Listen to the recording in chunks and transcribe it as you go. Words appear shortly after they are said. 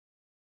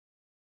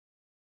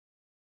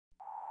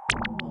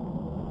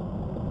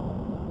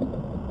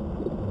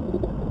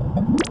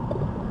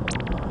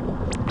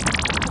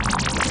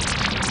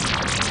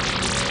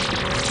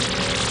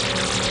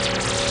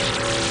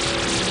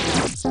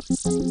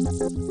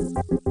Hello,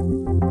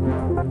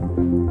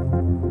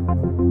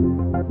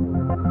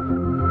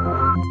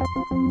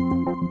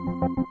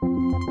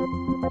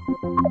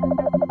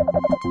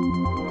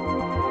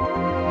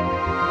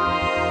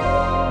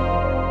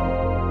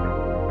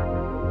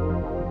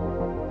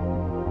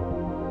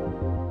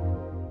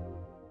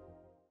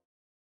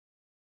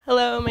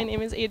 my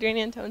name is Adrienne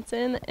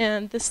Antonsen,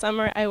 and this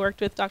summer I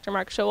worked with Dr.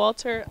 Mark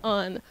Showalter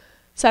on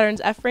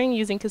Saturn's F-ring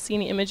using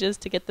Cassini images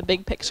to get the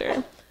big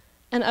picture.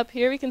 And up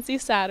here we can see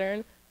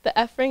Saturn. The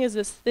F-ring is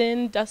this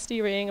thin,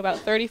 dusty ring about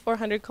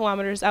 3,400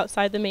 kilometers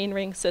outside the main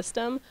ring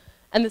system,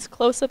 and this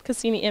close-up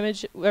Cassini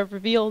image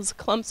reveals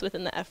clumps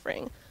within the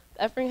F-ring.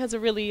 The F-ring has a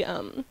really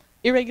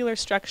irregular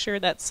structure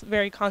that's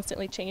very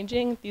constantly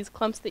changing. These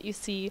clumps that you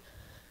see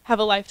have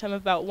a lifetime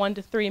of about 1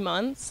 to 3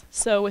 months.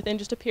 So within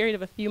just a period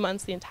of a few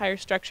months, the entire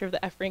structure of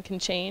the F-ring can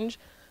change.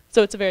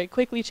 So it's a very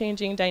quickly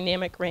changing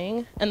dynamic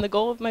ring. And the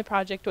goal of my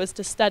project was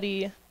to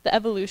study the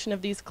evolution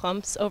of these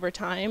clumps over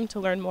time to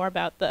learn more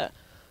about the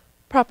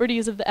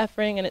properties of the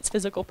F-ring and its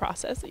physical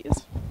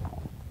processes.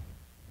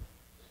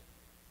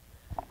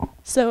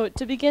 So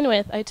to begin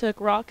with, I took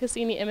raw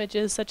Cassini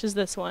images such as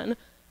this one.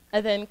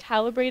 I then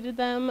calibrated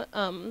them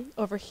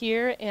over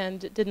here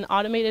and did an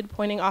automated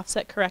pointing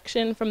offset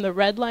correction from the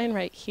red line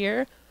right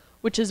here,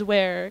 which is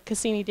where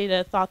Cassini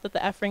data thought that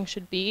the F-ring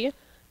should be,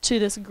 to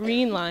this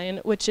green line,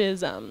 which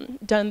is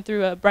done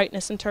through a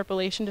brightness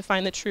interpolation to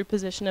find the true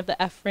position of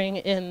the F-ring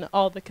in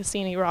all the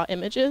Cassini raw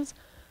images.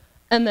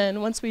 And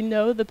then once we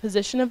know the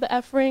position of the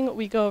F-ring,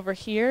 we go over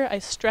here. I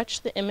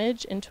stretch the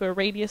image into a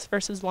radius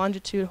versus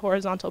longitude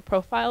horizontal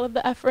profile of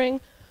the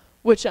F-ring,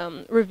 which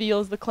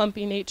reveals the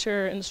clumpy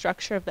nature and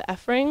structure of the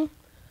F-ring.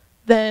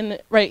 Then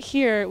right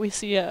here we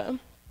see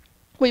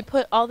we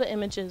put all the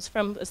images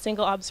from a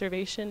single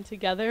observation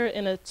together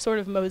in a sort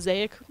of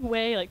mosaic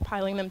way, like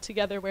piling them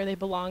together where they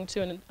belong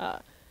to an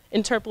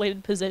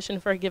interpolated position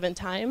for a given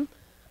time.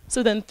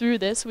 So then through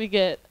this we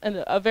get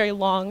a very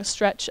long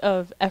stretch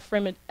of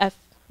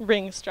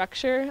F-ring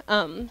structure.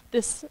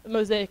 This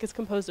mosaic is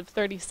composed of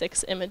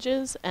 36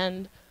 images,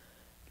 and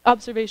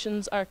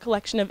observations are a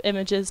collection of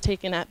images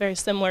taken at very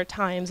similar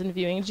times in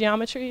viewing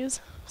geometries.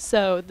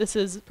 So this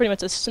is pretty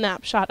much a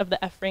snapshot of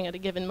the F-ring at a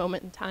given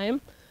moment in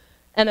time.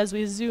 And as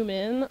we zoom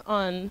in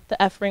on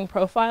the F-ring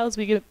profiles,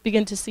 we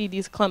begin to see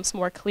these clumps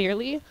more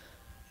clearly,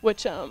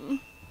 which,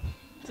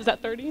 is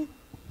that 30?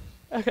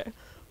 Okay.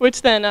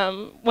 Which then,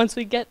 once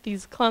we get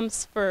these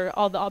clumps for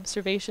all the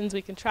observations,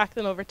 we can track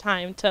them over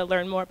time to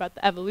learn more about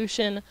the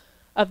evolution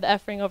of the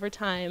F-ring over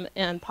time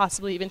and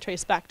possibly even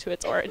trace back to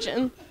its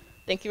origin.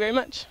 Thank you very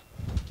much.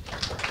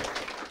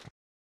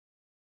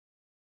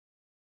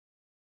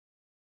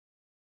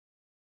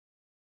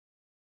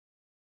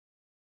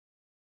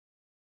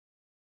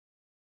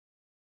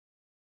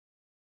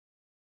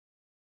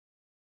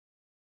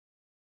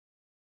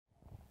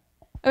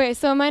 Okay,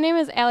 so my name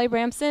is Allie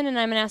Bramson, and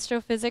I'm an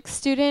astrophysics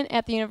student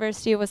at the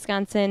University of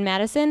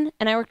Wisconsin-Madison,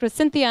 and I worked with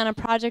Cynthia on a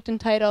project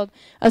entitled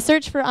A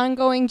Search for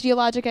Ongoing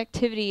Geologic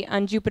Activity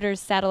on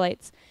Jupiter's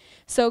Satellites.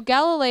 So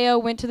Galileo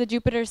went to the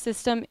Jupiter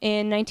system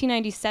in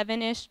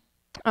 1997-ish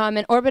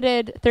and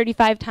orbited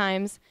 35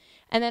 times.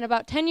 And then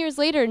about 10 years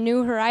later,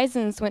 New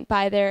Horizons went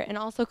by there and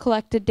also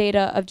collected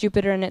data of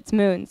Jupiter and its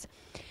moons.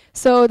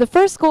 So the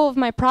first goal of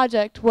my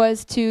project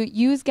was to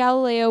use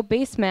Galileo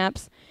base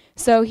maps.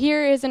 So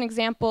here is an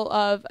example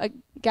of a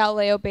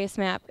Galileo base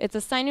map. It's a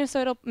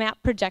sinusoidal map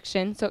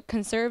projection, so it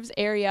conserves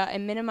area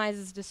and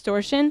minimizes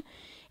distortion.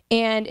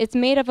 And it's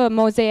made of a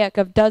mosaic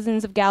of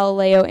dozens of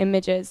Galileo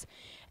images.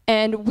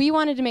 And we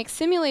wanted to make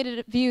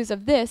simulated views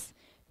of this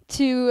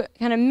to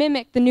kind of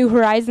mimic the New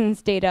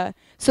Horizons data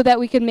so that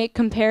we could make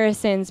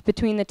comparisons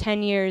between the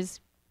 10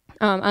 years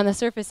on the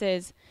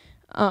surfaces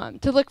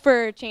to look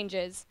for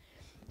changes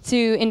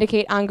to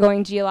indicate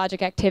ongoing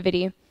geologic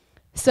activity.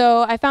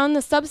 So I found the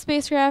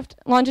subspacecraft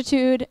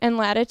longitude and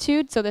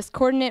latitude, so this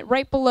coordinate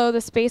right below the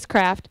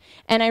spacecraft,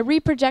 and I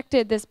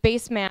reprojected this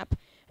base map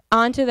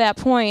onto that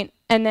point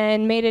and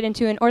then made it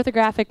into an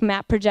orthographic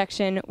map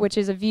projection, which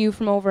is a view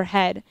from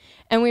overhead.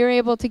 And we were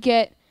able to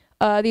get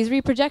these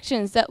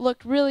reprojections that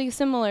looked really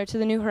similar to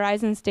the New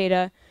Horizons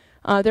data.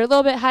 They're a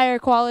little bit higher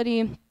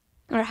quality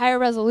or higher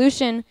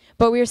resolution,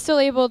 but we were still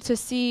able to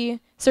see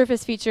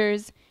surface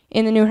features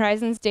in the New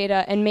Horizons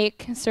data and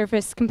make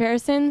surface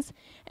comparisons.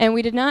 And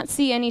we did not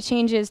see any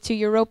changes to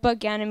Europa,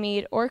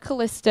 Ganymede, or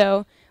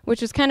Callisto,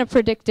 which was kind of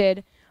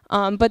predicted.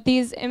 But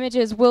these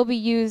images will be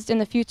used in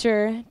the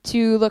future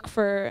to look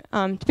for,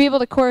 to be able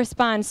to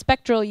correspond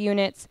spectral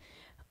units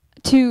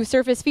to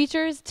surface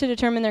features to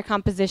determine their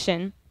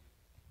composition.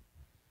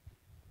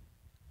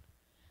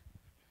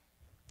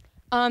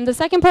 The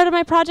second part of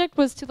my project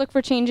was to look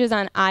for changes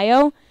on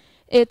Io.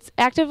 It's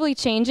actively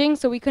changing,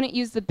 so we couldn't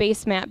use the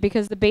base map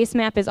because the base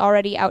map is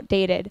already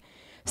outdated.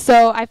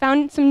 So I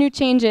found some new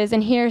changes,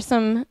 and here are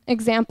some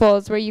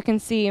examples where you can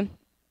see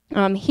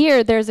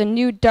here there's a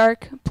new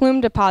dark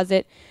plume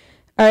deposit,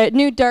 or a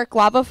new dark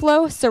lava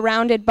flow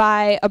surrounded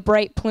by a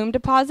bright plume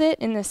deposit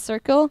in this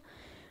circle,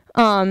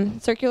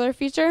 circular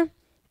feature.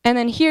 And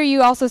then here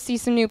you also see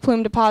some new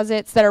plume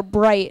deposits that are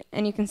bright,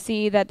 and you can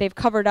see that they've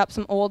covered up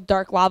some old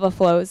dark lava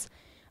flows.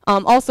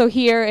 Also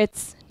here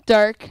it's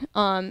dark,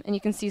 and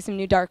you can see some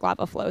new dark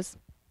lava flows.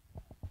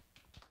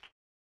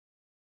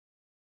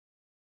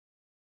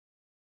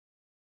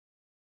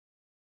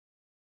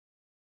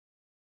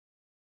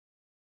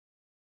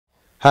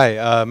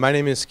 Hi, my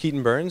name is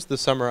Keaton Burns. This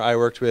summer I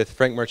worked with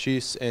Frank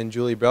Marchese and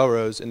Julie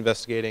Belrose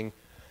investigating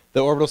the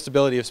orbital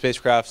stability of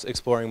spacecrafts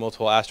exploring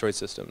multiple asteroid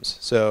systems.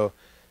 So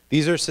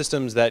these are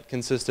systems that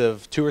consist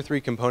of 2 or 3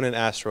 component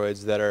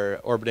asteroids that are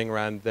orbiting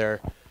around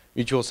their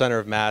mutual center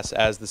of mass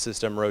as the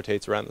system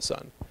rotates around the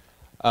sun.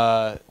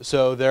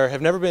 So there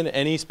have never been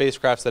any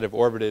spacecrafts that have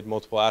orbited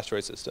multiple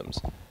asteroid systems.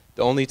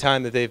 The only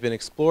time that they've been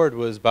explored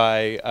was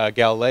by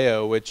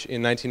Galileo, which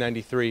in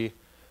 1993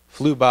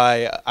 flew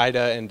by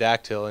Ida and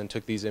Dactyl and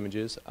took these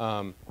images,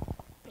 but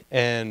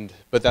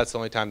that's the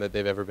only time that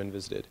they've ever been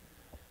visited.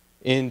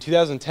 In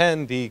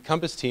 2010, the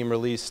COMPASS team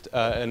released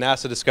a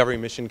NASA Discovery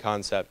mission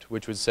concept,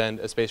 which would send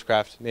a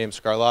spacecraft named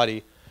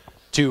Scarlatti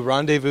to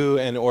rendezvous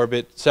and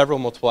orbit several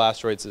multiple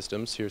asteroid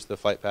systems. Here's the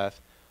flight path,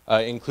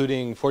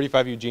 including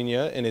 45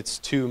 Eugenia and its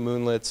 2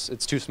 moonlets,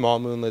 its 2 small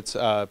moonlets,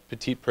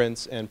 Petite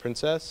Prince and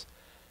Princess,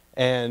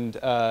 and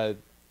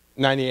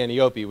 90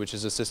 Antiope, which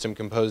is a system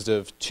composed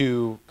of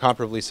 2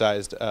 comparably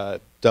sized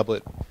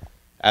doublet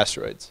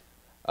asteroids.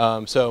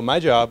 So my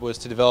job was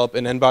to develop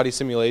an n-body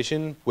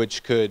simulation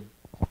which could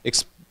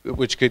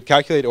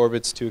calculate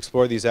orbits to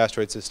explore these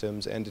asteroid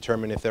systems and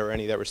determine if there were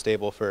any that were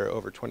stable for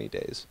over 20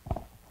 days.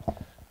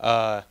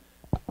 To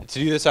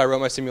do this, I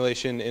wrote my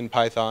simulation in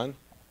Python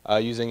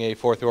using a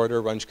 4th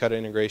order Runge-Kutta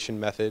integration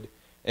method,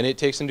 and it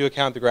takes into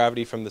account the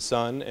gravity from the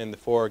sun and the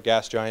 4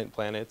 gas giant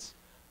planets.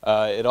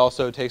 It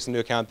also takes into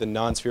account the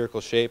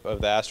non-spherical shape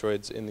of the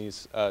asteroids in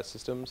these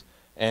systems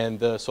and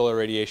the solar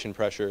radiation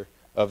pressure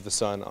of the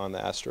sun on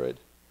the asteroid.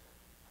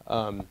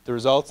 The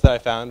results that I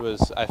found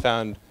was,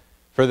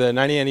 for the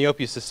 90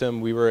 Antiope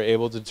system, we were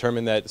able to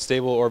determine that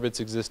stable orbits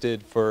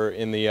existed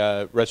in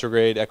the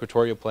retrograde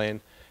equatorial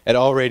plane at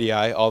all radii,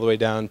 all the way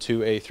down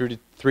to a 3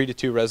 to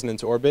 2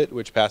 resonance orbit,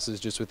 which passes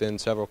just within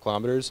several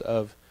kilometers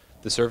of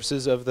the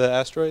surfaces of the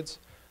asteroids.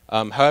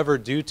 However,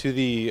 due to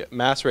the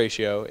mass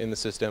ratio in the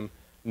system,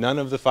 none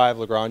of the 5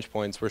 Lagrange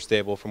points were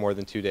stable for more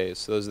than 2 days.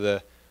 So those are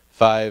the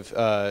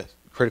 5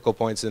 critical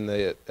points in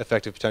the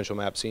effective potential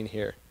map seen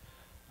here.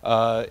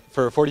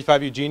 For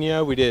 45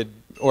 Eugenia, we did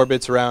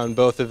orbits around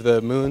both of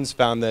the moons,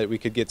 found that we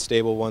could get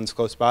stable ones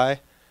close by.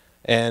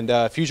 And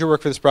future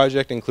work for this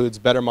project includes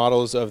better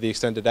models of the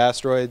extended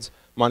asteroids,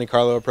 Monte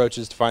Carlo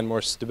approaches to find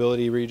more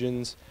stability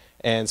regions,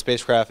 and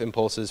spacecraft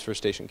impulses for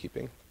station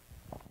keeping.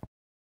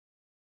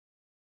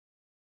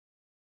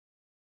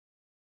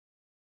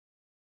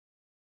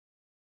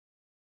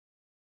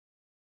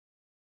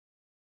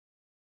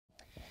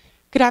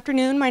 Good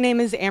afternoon, my name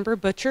is Amber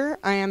Butcher.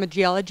 I am a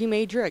geology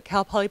major at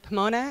Cal Poly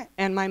Pomona,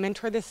 and my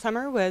mentor this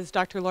summer was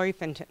Dr. Lori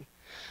Fenton.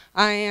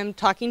 I am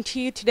talking to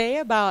you today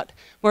about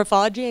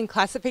morphology and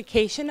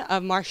classification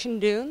of Martian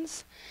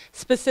dunes,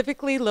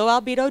 specifically low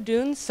albedo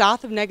dunes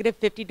south of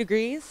 -50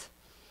 degrees.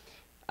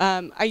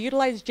 I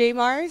utilized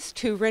JMARS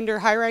to render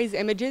high-rise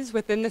images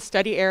within the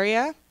study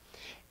area,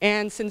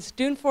 and since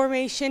dune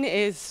formation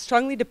is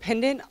strongly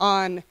dependent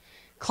on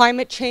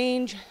climate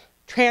change,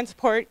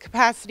 transport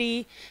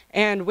capacity,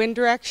 and wind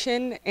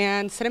direction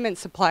and sediment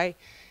supply,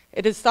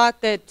 it is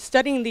thought that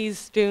studying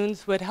these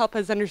dunes would help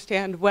us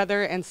understand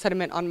weather and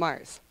sediment on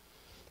Mars.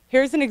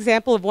 Here's an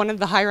example of one of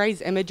the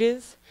high-rise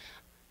images.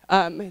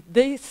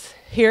 This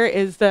here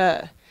is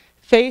the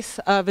face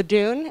of a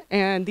dune,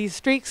 and these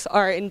streaks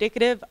are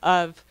indicative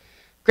of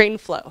grain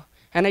flow.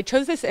 And I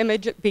chose this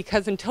image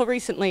because until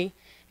recently,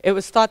 it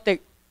was thought that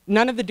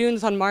none of the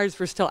dunes on Mars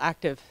were still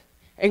active.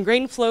 And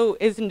grain flow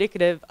is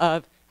indicative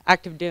of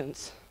active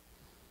dunes.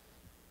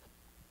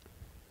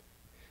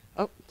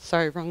 Oh,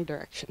 sorry, wrong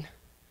direction.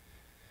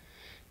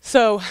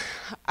 So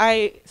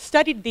I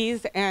studied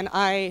these and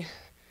I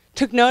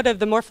took note of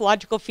the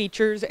morphological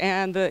features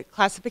and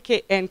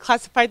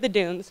classified the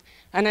dunes,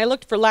 and I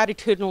looked for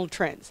latitudinal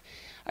trends.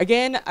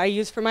 Again, I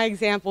used for my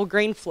example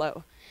grain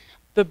flow.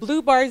 The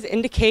blue bars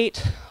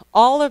indicate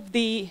all of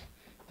the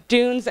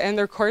dunes and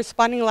their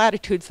corresponding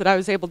latitudes that I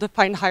was able to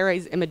find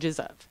high-rise images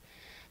of.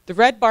 The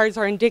red bars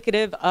are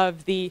indicative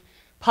of the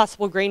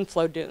possible grain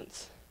flow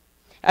dunes.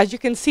 As you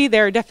can see,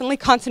 they're definitely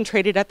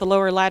concentrated at the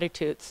lower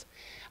latitudes.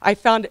 I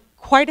found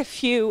quite a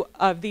few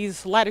of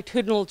these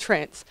latitudinal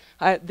trends.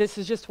 This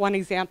is just one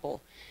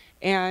example.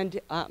 And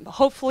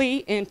hopefully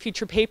in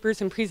future papers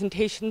and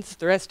presentations,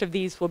 the rest of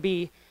these will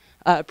be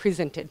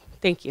presented.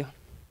 Thank you.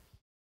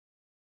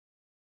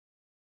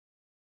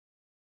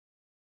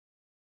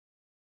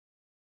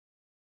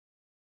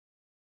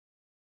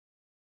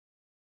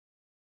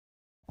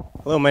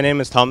 Hello, my name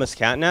is Thomas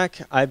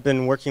Katnack. I've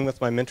been working with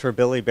my mentor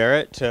Billy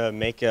Barrett to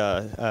make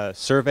a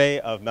survey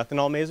of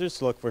methanol masers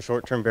to look for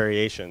short-term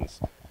variations.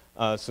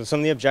 So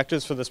some of the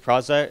objectives for this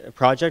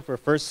project were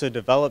first to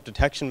develop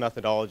detection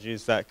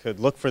methodologies that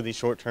could look for these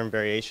short-term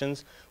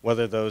variations,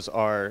 whether those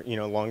are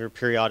longer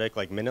periodic,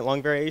 like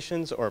minute-long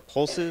variations, or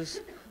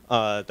pulses,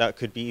 that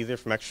could be either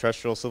from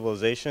extraterrestrial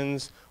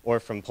civilizations or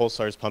from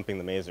pulsars pumping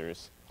the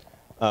masers.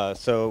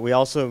 So we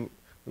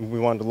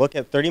wanted to look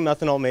at 30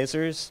 methanol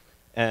masers,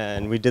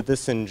 and we did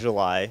this in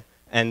July.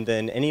 And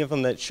then any of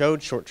them that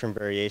showed short-term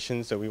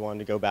variations, so we wanted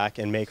to go back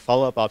and make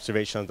follow-up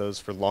observation of those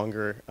for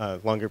longer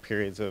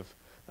periods of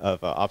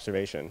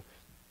observation.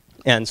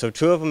 And so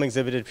 2 of them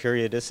exhibited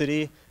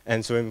periodicity,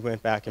 and so we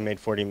went back and made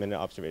 40-minute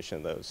observation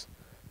of those.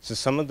 So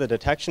some of the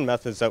detection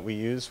methods that we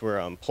used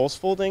were pulse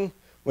folding,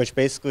 which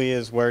basically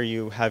is where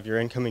you have your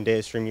incoming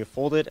data stream, you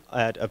fold it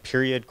at a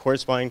period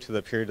corresponding to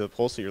the period of the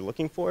pulse that you're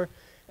looking for,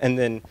 and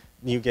then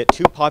you get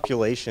 2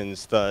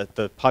 populations,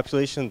 the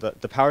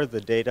power of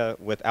the data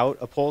without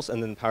a pulse,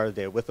 and then the power of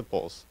the data with a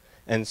pulse.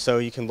 And so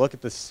you can look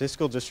at the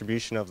statistical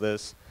distribution of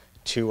this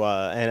to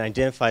and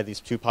identify these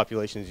 2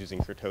 populations using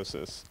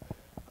kurtosis.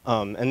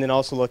 And then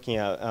also looking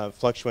at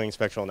fluctuating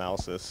spectral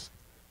analysis,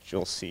 which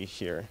you'll see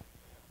here.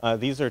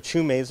 These are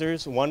 2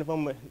 masers, one of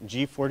them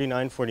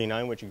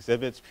G4949, which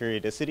exhibits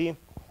periodicity.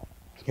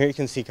 Here you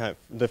can see kind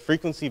of the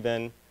frequency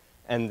bin,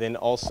 and then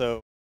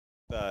also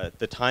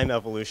the time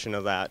evolution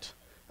of that.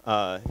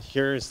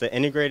 Here's the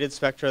integrated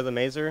spectra of the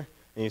maser,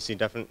 and you see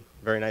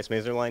very nice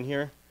maser line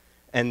here.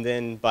 And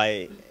then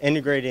by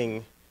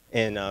integrating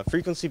in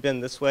frequency bin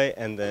this way,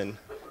 and then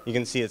you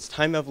can see its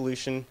time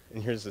evolution,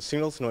 and here's the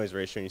signal to noise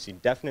ratio, and you see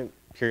definite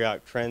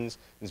periodic trends.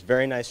 It's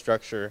very nice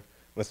structure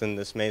within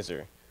this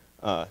maser.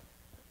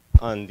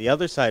 On the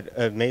other side,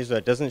 a maser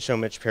that doesn't show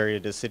much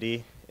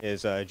periodicity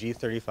is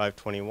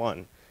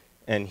G3521.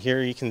 And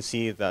here you can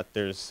see that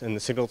there's, in the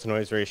signal to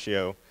noise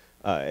ratio,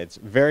 it's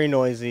very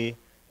noisy,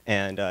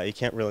 and you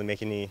can't really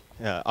make any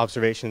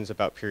observations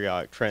about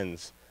periodic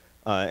trends.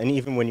 And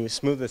even when you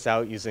smooth this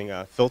out using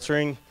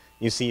filtering,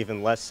 you see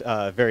even less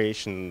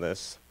variation than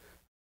this.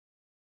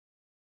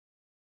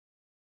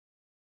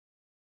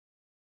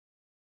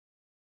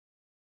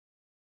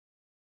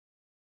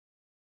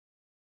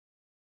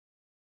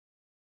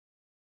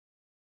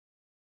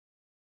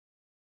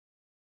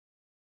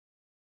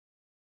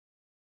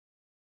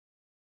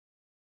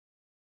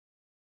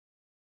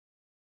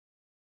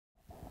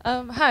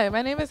 Hi,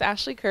 my name is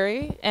Ashley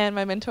Curry, and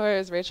my mentor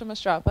is Rachel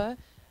Mastrapa,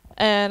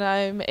 and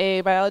I'm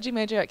a biology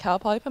major at Cal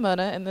Poly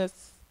Pomona. In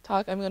this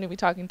talk, I'm going to be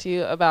talking to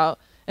you about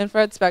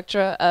infrared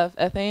spectra of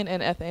ethane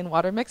and ethane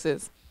water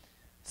mixes.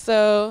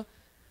 So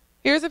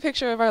here's a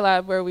picture of our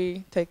lab where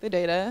we take the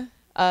data.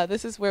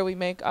 This is where we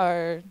make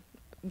our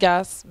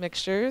gas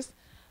mixtures,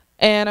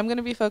 and I'm going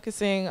to be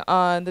focusing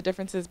on the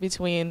differences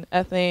between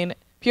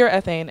pure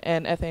ethane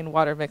and ethane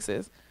water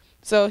mixes.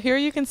 So here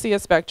you can see a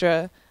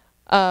spectra.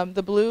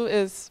 The blue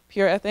is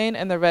pure ethane,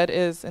 and the red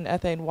is an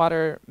ethane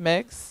water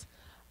mix.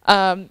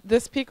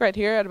 This peak right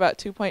here at about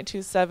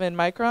 2.27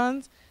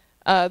 microns,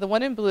 the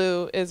one in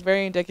blue is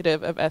very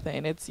indicative of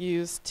ethane. It's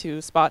used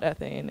to spot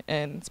ethane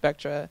in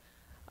spectra.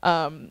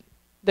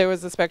 There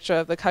was a spectra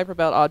of the Kuiper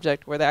belt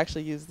object where they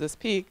actually used this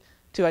peak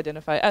to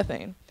identify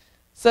ethane.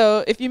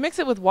 So if you mix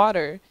it with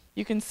water,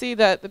 you can see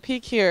that the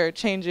peak here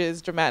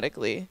changes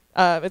dramatically.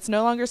 It's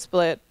no longer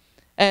split,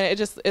 and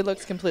it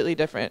looks completely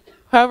different.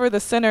 However, the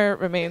center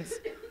remains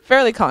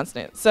fairly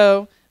constant.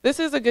 So this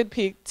is a good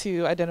peak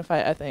to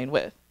identify ethane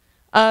with.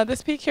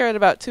 This peak here at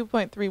about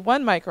 2.31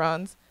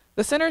 microns,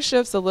 the center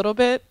shifts a little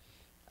bit,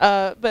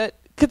 but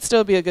could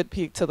still be a good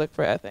peak to look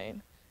for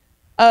ethane.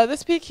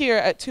 This peak here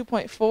at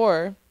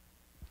 2.4,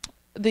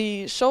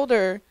 the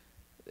shoulder,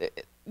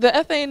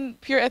 the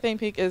pure ethane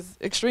peak is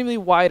extremely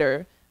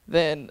wider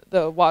than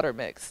the water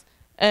mix.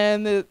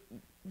 And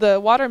the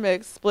water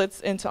mix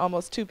splits into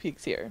almost 2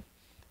 peaks here.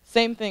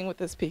 Same thing with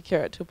this peak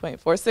here at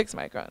 2.46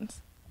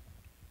 microns.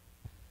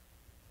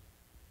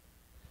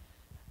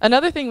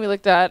 Another thing we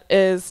looked at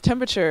is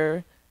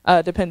temperature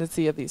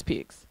dependency of these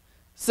peaks.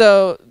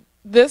 So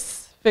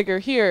this figure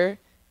here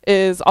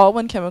is all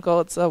one chemical.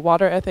 It's a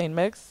water ethane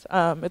mix.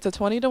 It's a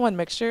 20-to-1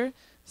 mixture,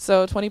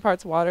 so 20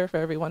 parts water for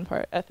every 1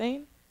 part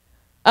ethane.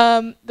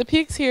 The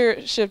peaks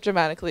here shift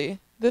dramatically.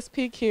 This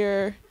peak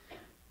here,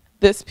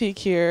 this peak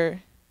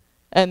here,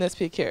 and this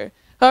peak here.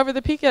 However,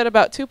 the peak at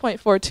about 2.42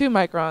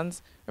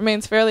 microns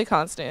remains fairly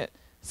constant,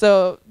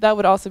 so that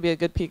would also be a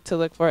good peak to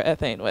look for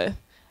ethane with.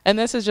 And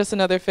this is just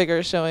another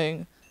figure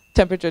showing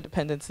temperature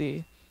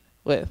dependency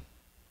with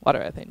water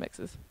ethane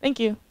mixes. Thank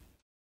you.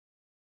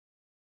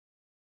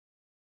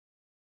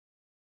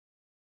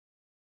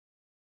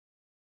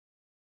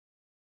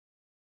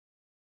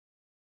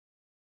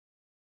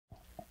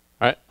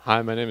 All right.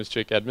 Hi, my name is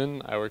Jake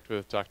Edmond. I worked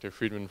with Dr.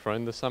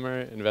 Friedman-Freund this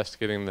summer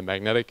investigating the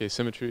magnetic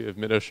asymmetry of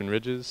mid-ocean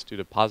ridges due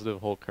to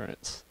positive hole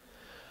currents.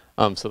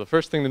 So the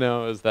first thing to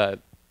know is that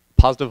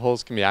positive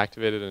holes can be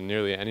activated in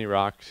nearly any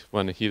rock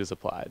when heat is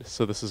applied.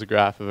 So this is a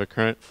graph of a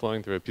current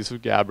flowing through a piece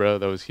of gabbro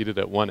that was heated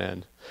at one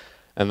end,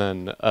 and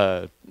then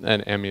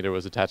an ammeter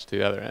was attached to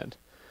the other end.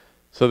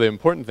 So the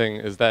important thing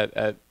is that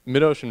at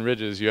mid-ocean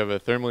ridges, you have a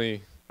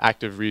thermally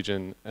active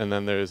region, and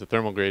then there is a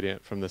thermal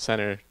gradient from the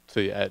center to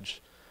the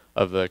edge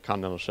of the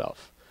continental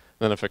shelf.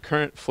 And then if a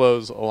current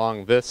flows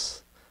along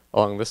this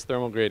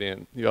thermal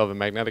gradient, you have a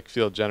magnetic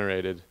field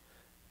generated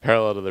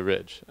parallel to the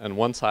ridge. And on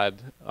one side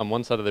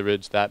of the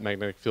ridge, that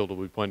magnetic field will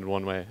be pointed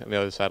one way, and the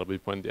other side will be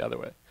pointed the other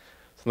way.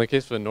 So in the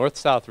case of a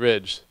north-south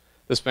ridge,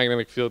 this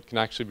magnetic field can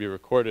actually be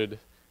recorded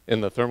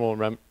in the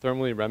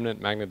thermally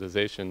remnant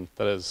magnetization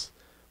that is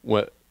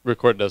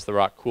recorded as the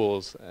rock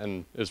cools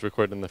and is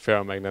recorded in the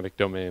ferromagnetic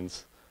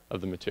domains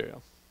of the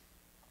material.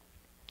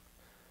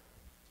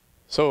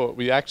 So what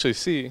we actually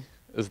see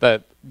is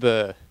that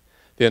the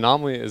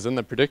anomaly is in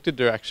the predicted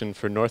direction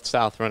for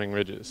north-south running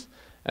ridges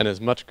and is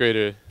much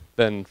greater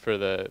than for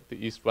the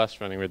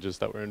east-west running ridges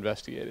that were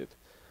investigated.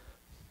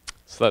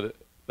 So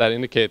that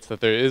indicates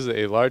that there is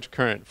a large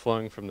current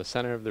flowing from the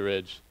center of the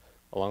ridge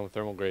along the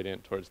thermal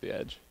gradient towards the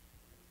edge.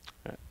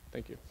 All right,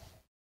 thank you.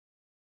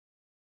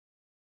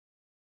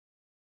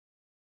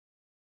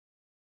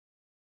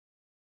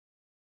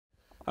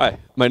 Hi,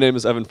 my name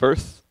is Evan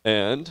Firth,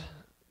 and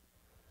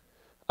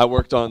I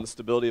worked on the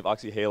stability of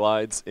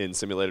oxyhalides in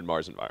simulated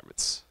Mars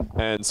environments.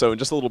 And so in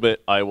just a little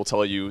bit, I will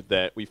tell you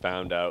that we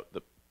found out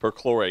that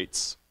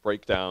perchlorates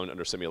break down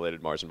under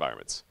simulated Mars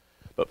environments.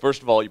 But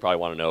first of all, you probably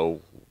want to know,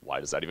 why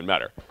does that even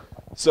matter?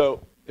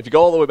 So if you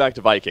go all the way back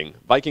to Viking,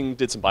 Viking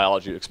did some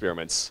biology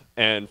experiments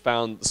and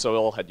found the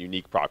soil had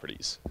unique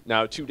properties.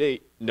 Now, to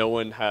date, no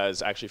one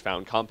has actually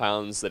found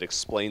compounds that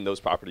explain those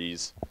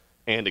properties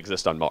and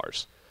exist on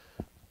Mars.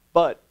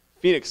 But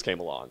Phoenix came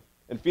along,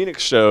 and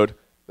Phoenix showed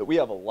that we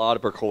have a lot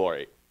of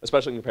perchlorate,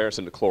 especially in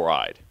comparison to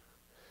chloride.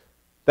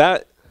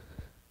 That,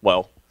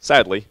 well,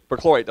 sadly,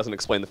 perchlorate doesn't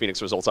explain the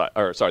Phoenix results,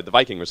 the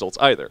Viking results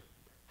either.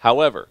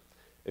 However,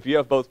 if you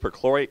have both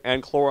perchlorate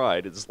and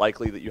chloride, it is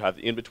likely that you have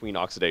the in-between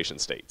oxidation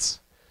states.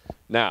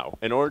 Now,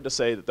 in order to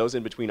say that those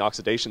in-between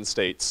oxidation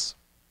states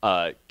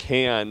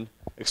can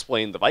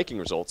explain the Viking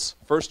results,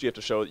 first you have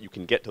to show that you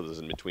can get to those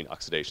in-between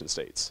oxidation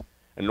states.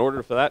 And in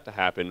order for that to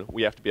happen,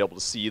 we have to be able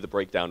to see the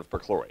breakdown of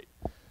perchlorate.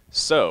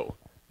 So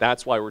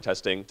that's why we're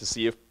testing to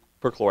see if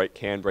perchlorate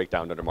can break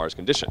down under Mars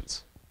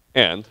conditions.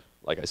 And,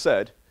 like I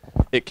said,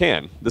 it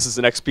can. This is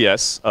an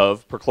XPS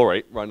of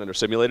perchlorate run under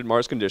simulated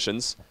Mars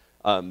conditions.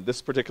 This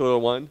particular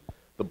one,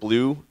 the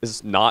blue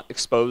is not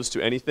exposed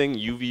to anything,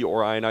 UV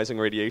or ionizing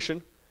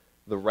radiation.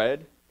 The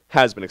red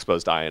has been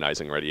exposed to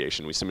ionizing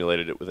radiation. We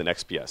simulated it with an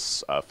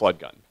XPS flood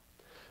gun.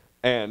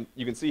 And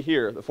you can see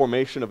here the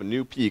formation of a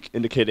new peak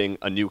indicating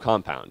a new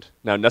compound.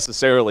 Now,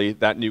 necessarily,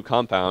 that new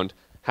compound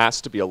has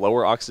to be a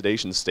lower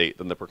oxidation state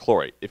than the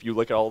perchlorate. If you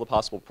look at all the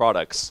possible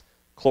products,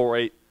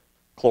 chlorate,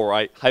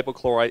 chlorite,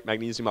 hypochlorite,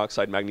 magnesium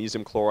oxide,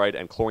 magnesium chloride,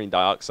 and chlorine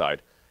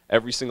dioxide,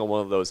 every single one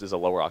of those is a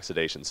lower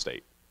oxidation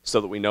state. So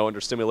that we know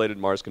under simulated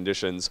Mars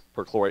conditions,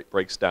 perchlorate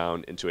breaks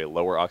down into a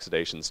lower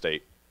oxidation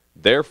state.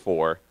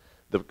 Therefore,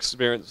 the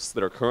experiments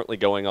that are currently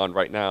going on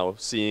right now,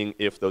 seeing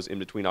if those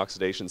in-between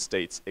oxidation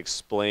states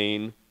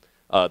explain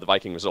the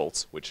Viking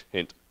results, which,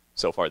 hint,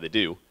 so far they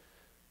do,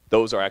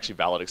 those are actually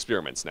valid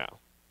experiments now,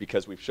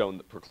 because we've shown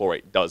that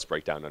perchlorate does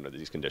break down under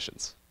these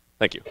conditions.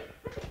 Thank you.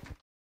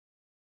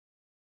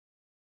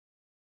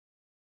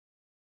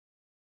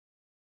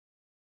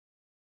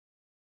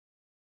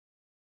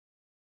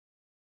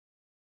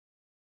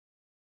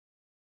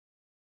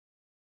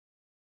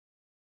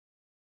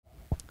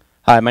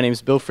 Hi, my name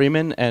is Bill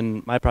Freeman,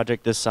 and my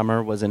project this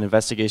summer was an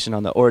investigation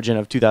on the origin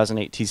of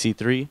 2008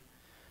 TC3.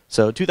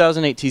 So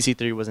 2008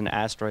 TC3 was an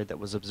asteroid that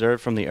was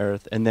observed from the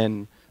Earth and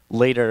then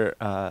later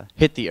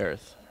hit the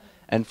Earth.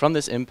 And from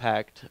this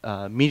impact,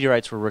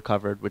 meteorites were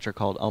recovered, which are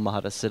called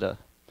Almahata Sitta.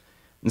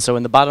 And so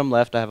in the bottom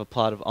left, I have a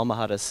plot of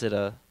Almahata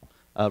Sitta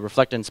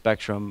reflectance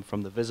spectrum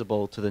from the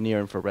visible to the near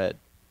infrared.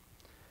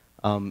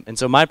 And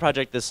so my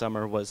project this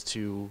summer was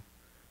to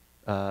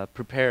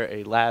prepare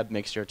a lab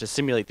mixture to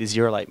simulate these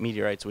Eurolite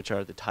meteorites, which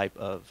are the type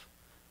of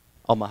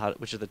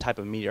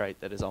meteorite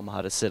that is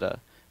Almahata Sitta.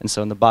 And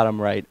so in the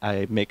bottom right,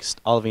 I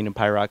mixed olivine and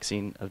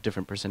pyroxene of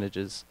different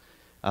percentages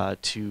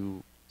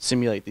to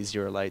simulate these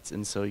Eurolites.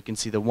 And so you can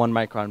see the 1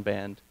 micron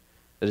band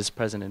that is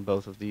present in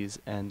both of these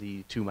and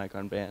the 2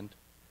 micron band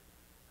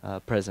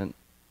present.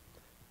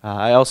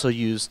 I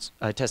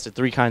tested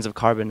 3 kinds of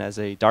carbon as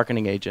a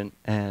darkening agent,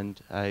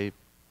 and I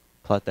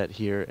plot that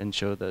here and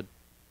show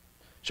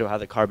how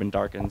the carbon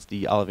darkens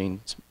the olivine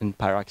and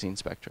pyroxene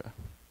spectra.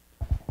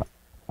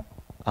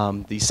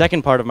 The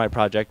second part of my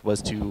project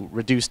was to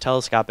reduce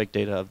telescopic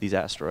data of these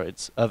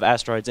asteroids,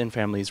 in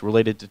families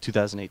related to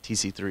 2008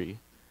 TC3.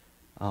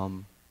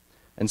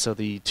 And so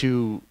the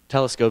 2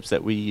 telescopes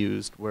that we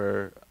used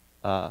were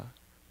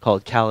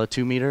called CALA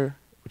 2 meter,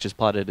 which is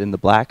plotted in the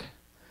black,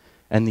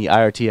 and the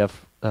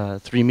IRTF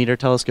 3 meter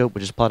telescope,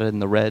 which is plotted in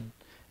the red.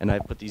 And I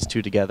put these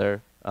 2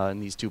 together in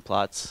these 2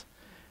 plots.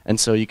 And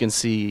so you can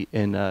see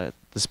in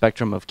the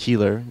spectrum of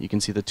Keeler, you can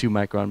see the 2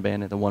 micron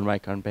band and the 1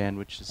 micron band,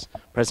 which is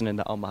present in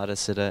the Almahata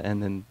Sitta.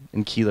 And then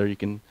in Keeler, you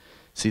can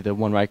see the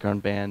 1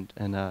 micron band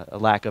and a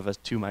lack of a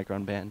 2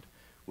 micron band,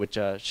 which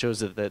shows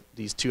that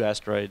these 2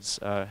 asteroids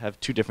have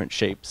 2 different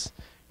shapes,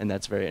 and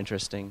that's very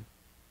interesting.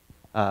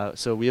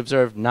 So we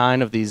observed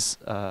 9 of these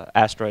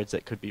asteroids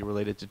that could be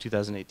related to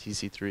 2008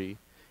 TC3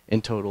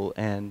 in total,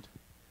 and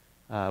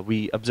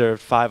we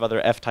observed 5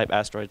 other F-type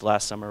asteroids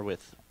last summer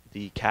with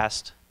the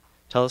CAST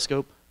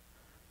telescope.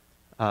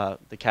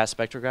 the CAS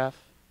spectrograph.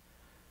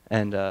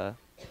 And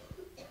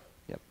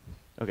yep.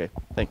 Okay,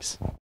 thanks.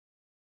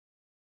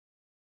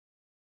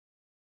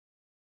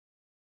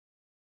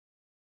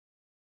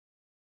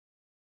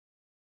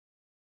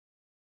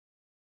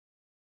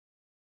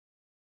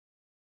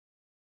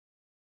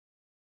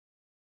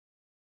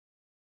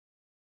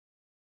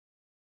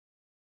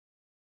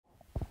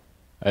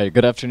 Hi,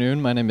 good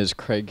afternoon. My name is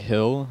Craig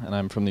Hill, and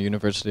I'm from the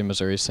University of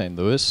Missouri St.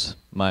 Louis.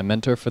 My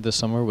mentor for this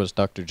summer was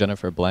Dr.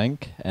 Jennifer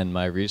Blank, and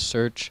my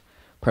research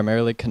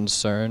primarily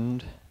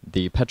concerned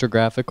the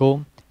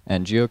petrographical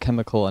and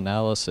geochemical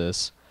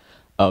analysis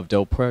of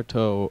Del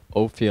Puerto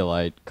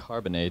ophiolite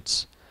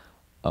carbonates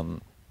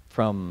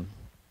from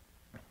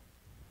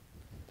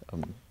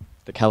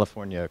the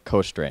California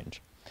Coast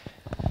Range.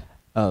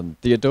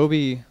 The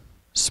Adobe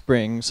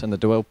Springs and the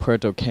Del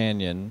Puerto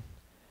Canyon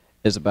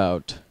is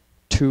about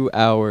 2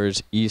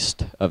 hours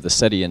east of the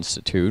SETI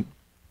Institute,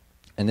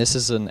 and this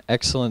is an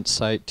excellent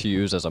site to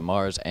use as a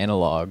Mars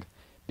analog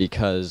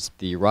because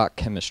the rock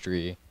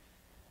chemistry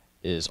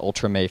is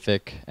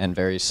ultramafic and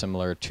very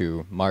similar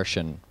to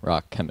Martian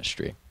rock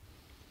chemistry.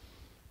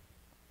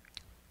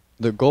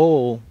 The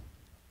goal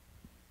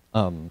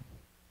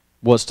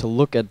was to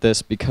look at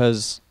this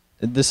because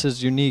this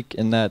is unique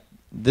in that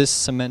this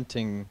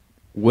cementing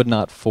would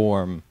not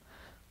form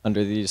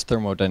under these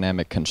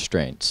thermodynamic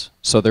constraints.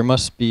 So there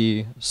must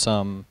be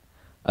some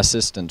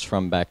assistance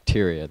from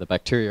bacteria. The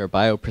bacteria are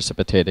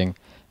bioprecipitating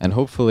and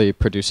hopefully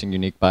producing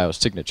unique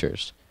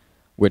biosignatures,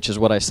 which is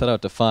what I set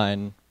out to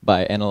find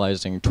by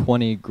analyzing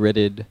 20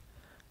 gridded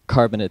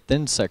carbonate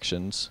thin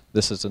sections.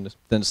 This is a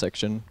thin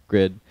section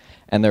grid,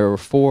 and there were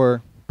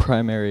 4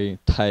 primary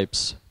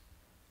types,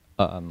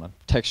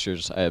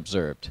 textures I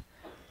observed.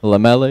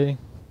 Lamellae,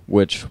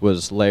 which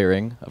was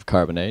layering of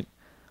carbonate,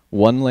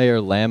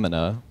 1-layer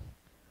lamina,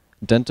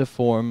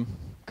 dentiform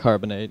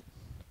carbonate,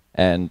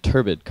 and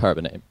turbid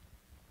carbonate.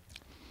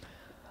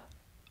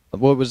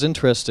 What was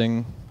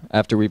interesting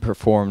after we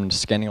performed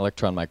scanning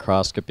electron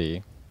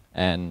microscopy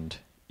and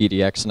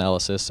EDX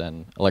analysis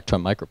and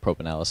electron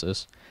microprobe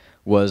analysis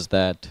was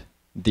that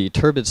the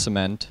turbid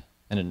cement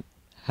and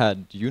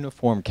had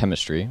uniform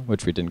chemistry,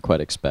 which we didn't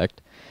quite expect.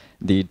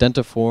 The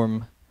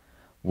dentiform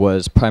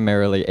was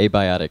primarily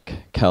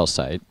abiotic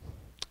calcite.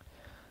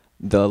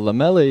 The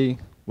lamellae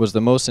was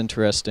the most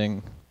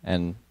interesting,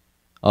 and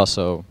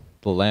also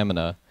the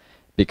lamina,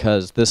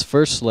 because this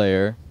first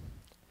layer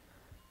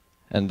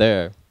and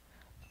there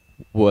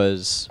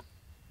was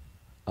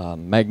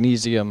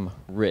magnesium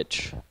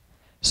rich.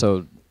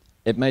 So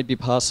it might be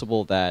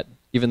possible that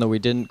even though we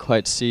didn't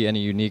quite see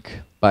any unique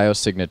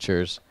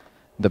biosignatures,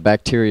 the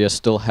bacteria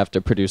still have to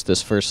produce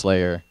this first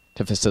layer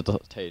to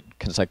facilitate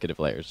consecutive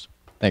layers.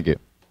 Thank you.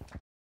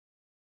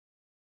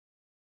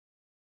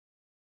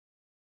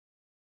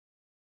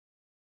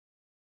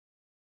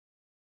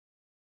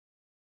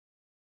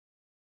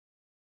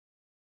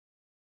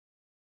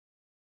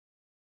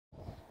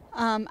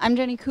 I'm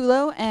Jenny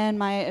Kulo, and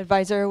my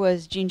advisor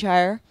was Jean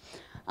Chire.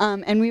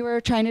 And we were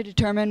trying to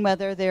determine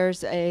whether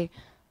there's a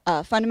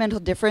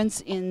fundamental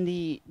difference in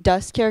the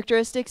dust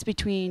characteristics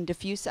between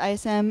diffuse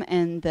ISM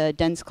and the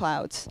dense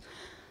clouds.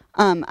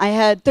 I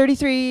had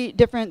 33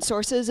 different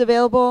sources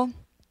available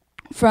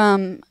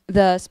from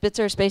the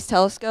Spitzer Space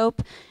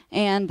Telescope,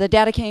 and the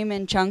data came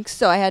in chunks,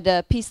 so I had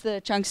to piece the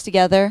chunks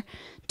together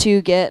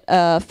to get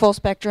a full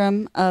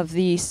spectrum of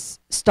the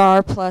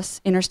star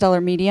plus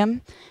interstellar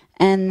medium.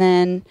 And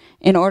then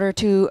in order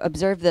to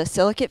observe the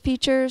silicate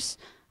features,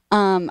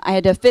 I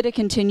had to fit a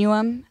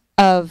continuum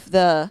of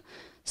the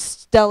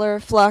stellar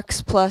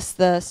flux plus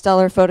the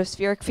stellar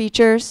photospheric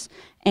features.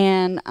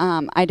 And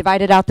I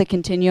divided out the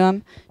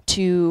continuum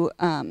to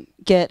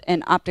get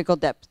an optical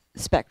depth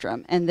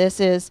spectrum. And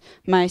this is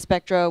my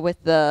spectra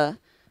with the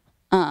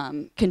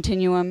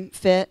continuum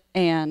fit,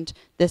 and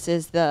this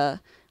is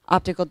the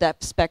optical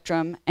depth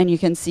spectrum. And you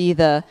can see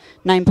the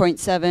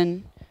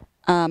 9.7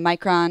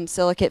 micron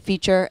silicate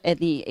feature and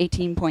the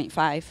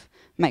 18.5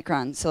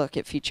 micron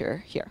silicate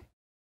feature here.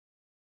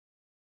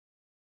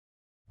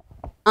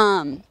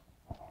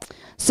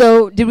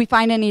 So did we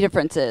find any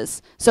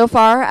differences? So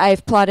far,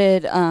 I've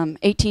plotted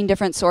 18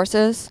 different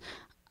sources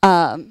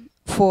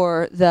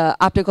for the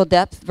optical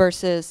depth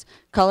versus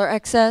color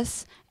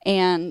excess,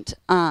 and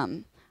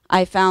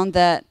I found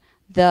that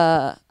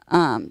the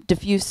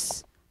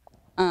diffuse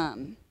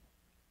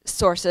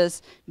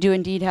sources do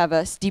indeed have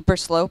a steeper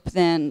slope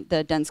than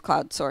the dense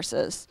cloud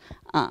sources.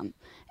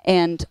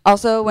 And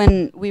also,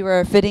 when we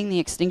were fitting the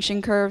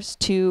extinction curves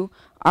to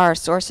our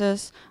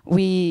sources,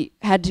 we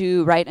had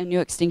to write a new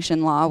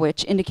extinction law,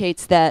 which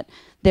indicates that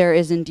there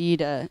is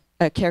indeed a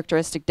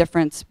characteristic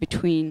difference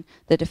between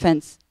the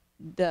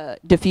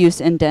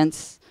diffuse and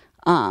dense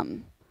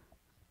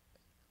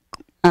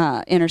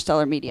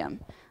interstellar medium.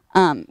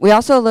 We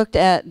also looked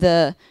at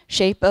the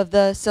shape of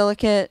the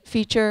silicate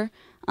feature.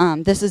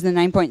 This is the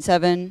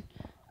 9.7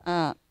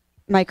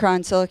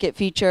 micron silicate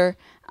feature.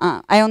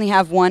 I only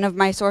have one of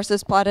my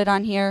sources plotted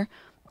on here,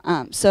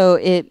 so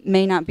it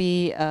may not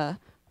be a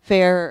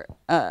fair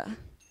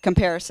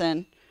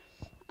comparison.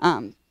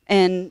 And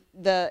And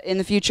in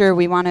the future,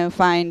 we want to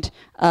find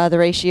the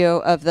ratio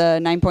of the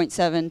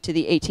 9.7 to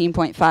the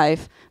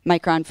 18.5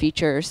 micron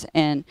features,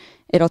 and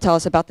it'll tell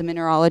us about the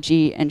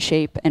mineralogy and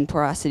shape and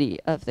porosity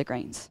of the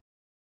grains.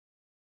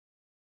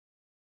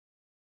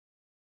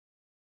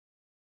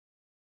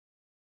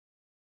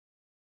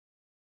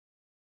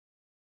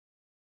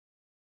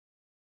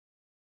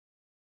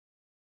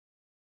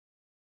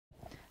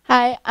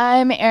 Hi,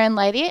 I'm Erin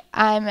Leidy.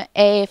 I'm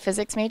a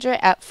physics major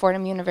at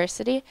Fordham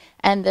University,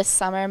 and this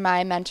summer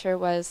my mentor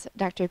was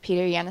Dr.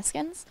 Peter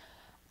Yaniskins.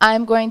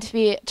 I'm going to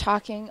be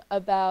talking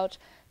about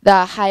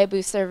the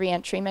Hayabusa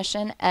reentry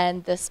mission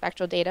and the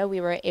spectral data we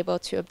were able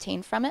to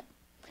obtain from it.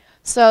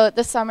 So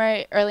this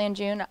summer, early in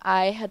June,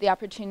 I had the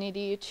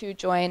opportunity to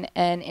join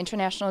an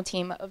international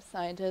team of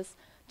scientists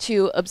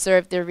to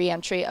observe the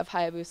reentry of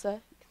Hayabusa.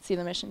 You can see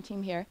the mission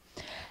team here.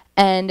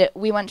 And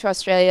we went to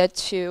Australia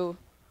to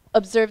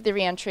observe the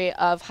reentry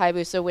of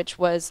Hayabusa, which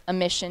was a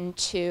mission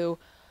to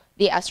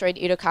the asteroid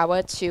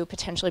Itokawa to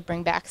potentially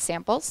bring back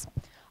samples.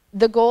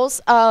 The goals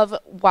of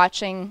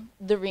watching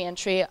the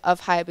reentry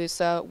of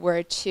Hayabusa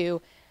were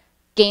to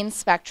gain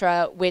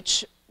spectra,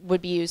 which would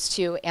be used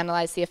to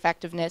analyze the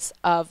effectiveness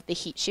of the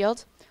heat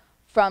shield.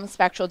 From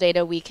spectral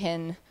data, we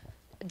can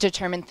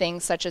determine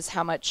things such as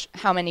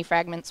how many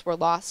fragments were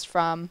lost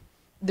from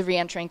the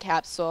reentering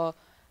capsule,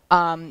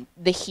 the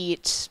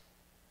heat,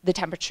 the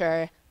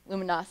temperature,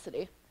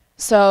 luminosity.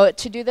 So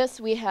to do this,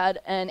 we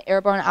had an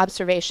airborne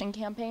observation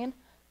campaign.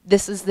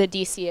 This is the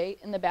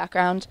DC-8 in the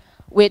background,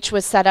 which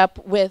was set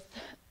up with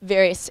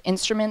various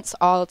instruments,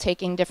 all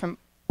taking different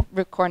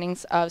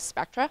recordings of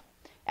spectra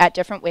at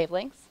different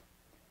wavelengths.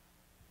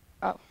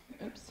 Oh,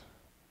 oops.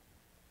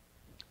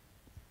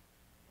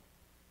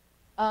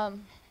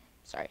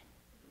 Sorry.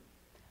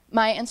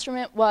 My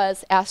instrument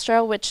was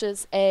Astra, which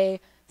is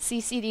a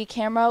CCD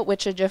camera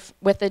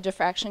with a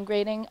diffraction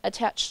grating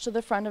attached to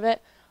the front of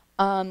it.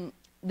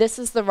 This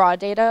is the raw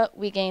data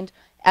we gained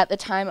at the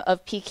time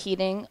of peak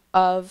heating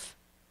of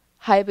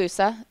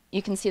Hayabusa.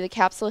 You can see the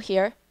capsule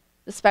here.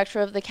 The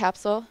spectra of the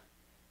capsule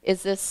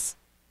is this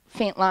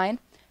faint line,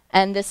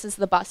 and this is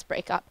the bus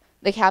breakup.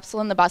 The capsule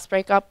and the bus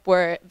breakup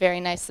were very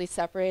nicely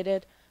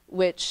separated,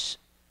 which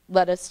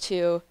led us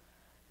to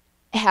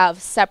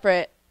have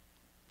separate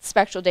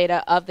spectral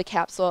data of the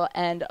capsule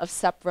and of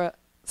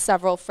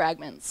several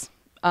fragments.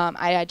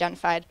 I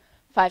identified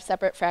 5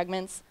 separate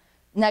fragments.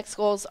 Next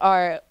goals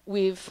are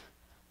we've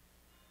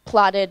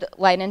plotted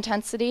light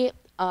intensity,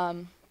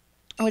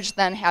 which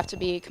then have to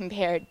be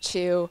compared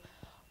to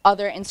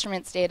other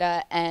instruments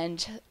data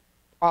and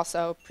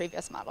also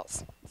previous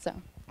models. So,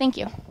 thank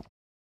you.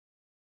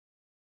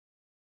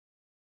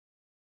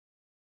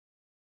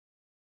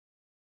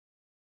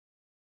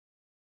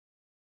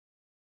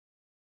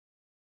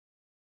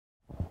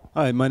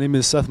 Hi, my name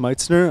is Seth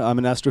Meitzner. I'm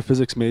an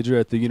astrophysics major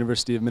at the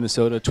University of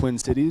Minnesota Twin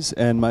Cities,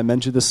 and my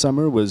mentor this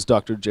summer was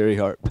Dr. Jerry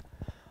Harp.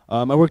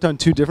 I worked on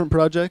 2 different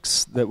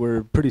projects that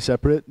were pretty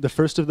separate. The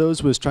first of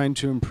those was trying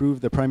to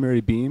improve the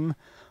primary beam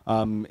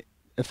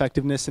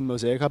effectiveness in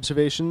mosaic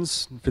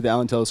observations for the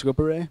Allen Telescope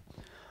Array.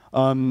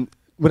 When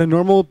a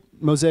normal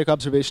mosaic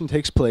observation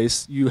takes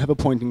place, you have a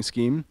pointing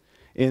scheme.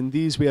 In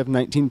these, we have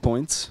 19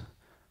 points.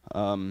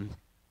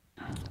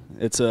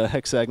 It's a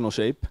hexagonal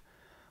shape.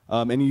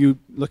 And you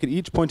look at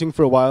each pointing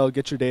for a while,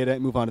 get your data,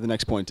 and move on to the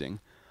next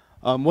pointing.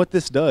 What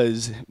this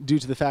does, due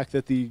to the fact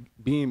that the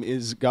beam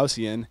is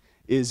Gaussian,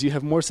 is you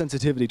have more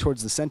sensitivity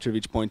towards the center of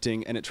each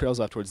pointing, and it trails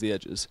off towards the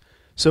edges.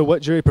 So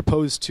what Jerry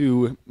proposed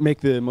to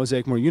make the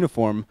mosaic more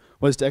uniform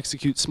was to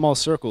execute small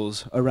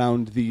circles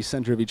around the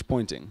center of each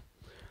pointing.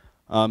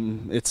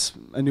 It's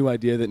a new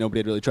idea that nobody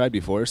had really tried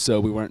before, so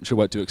we weren't sure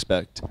what to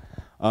expect.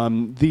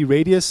 The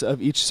radius of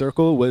each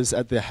circle was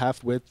at the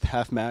half width,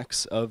 half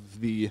max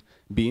of the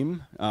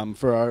beam.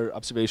 For our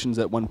observations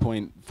at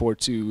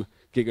 1.42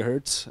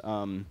 gigahertz,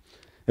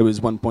 it was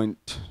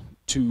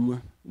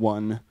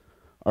 1.21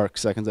 arc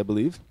seconds, I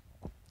believe.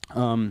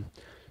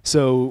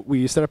 So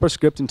we set up our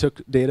script and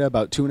took data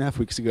about 2.5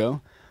 weeks ago,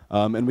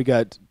 and we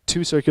got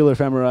 2 circular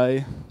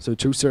ephemerai, so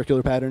 2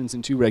 circular patterns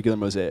and 2 regular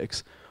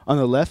mosaics. On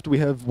the left, we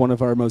have one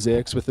of our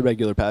mosaics with the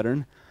regular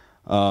pattern,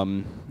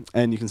 and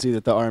you can see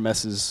that the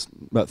RMS is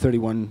about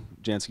 31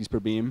 Janskis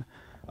per beam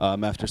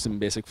after some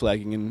basic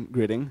flagging and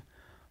gridding.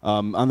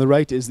 On the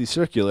right is the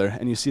circular,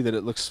 and you see that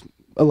it looks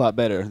a lot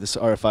better. This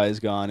RFI is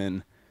gone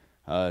and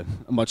a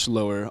much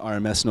lower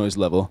RMS noise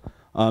level.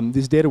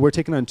 These data were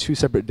taken on 2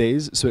 separate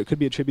days, so it could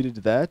be attributed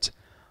to that.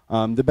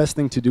 The best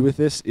thing to do with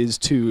this is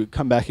to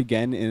come back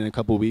again in a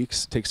couple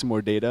weeks, take some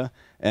more data,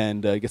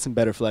 and get some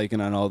better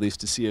flagging on all these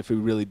to see if we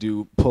really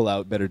do pull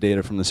out better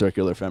data from the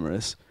circular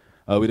ephemeris.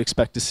 We'd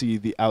expect to see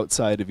the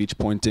outside of each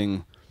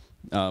pointing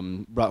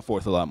brought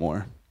forth a lot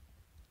more.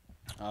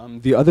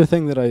 The other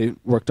thing that I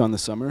worked on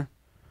this summer,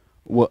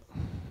 what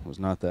was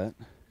not that,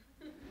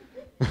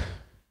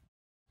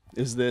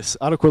 is this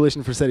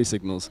autocorrelation for SETI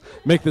signals.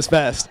 Make this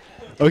fast.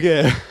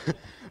 Okay.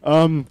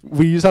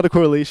 We used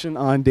autocorrelation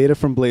on data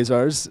from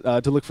blazars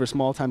to look for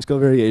small timescale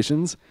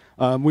variations.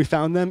 We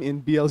found them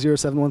in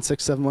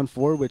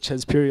BL0716-714, which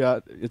has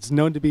it's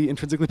known to be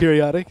intrinsically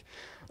periodic.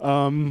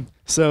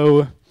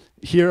 So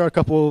here are a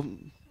couple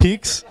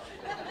peaks.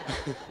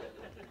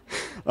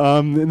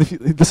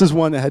 This is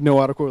one that had no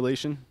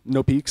autocorrelation,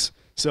 no peaks.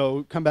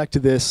 So come back to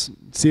this,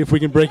 see if we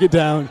can break it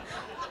down,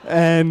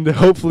 and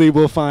hopefully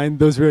we'll find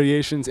those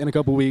variations in a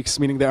couple weeks,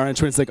 meaning they are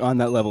intrinsic on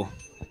that level.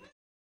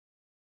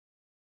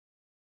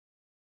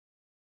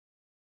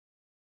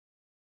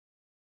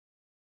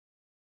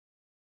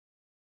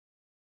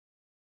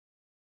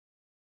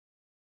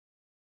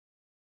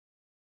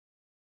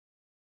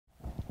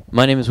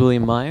 My name is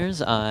William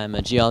Myers. I'm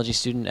a geology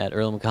student at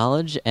Earlham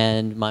College,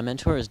 and my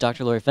mentor is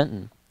Dr. Lori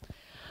Fenton.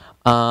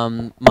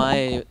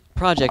 My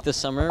project this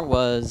summer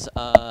was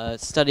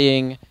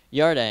studying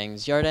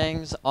yardangs.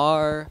 Yardangs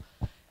are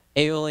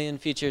aeolian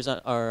features,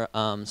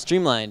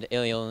 streamlined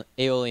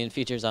aeolian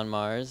features on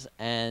Mars,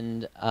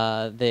 and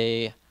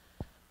they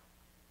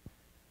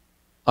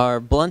are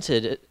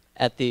blunted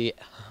at the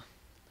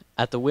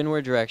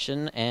windward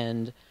direction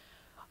and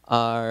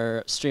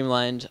are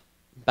streamlined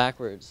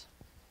backwards.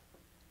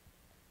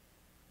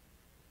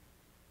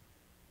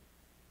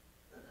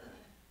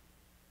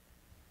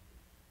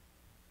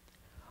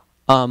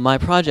 My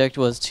project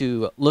was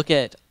to look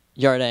at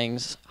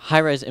yardangs,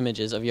 high-res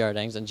images of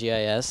yardangs on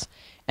GIS,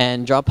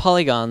 and draw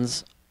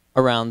polygons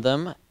around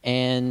them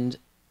and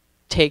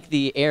take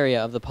the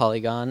area of the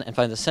polygon and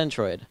find the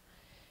centroid.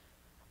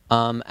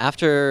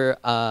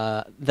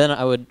 Then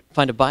I would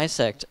find a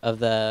bisect of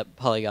the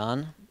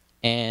polygon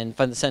and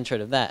find the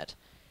centroid of that.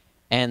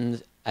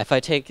 And if I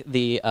take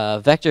the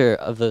vector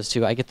of those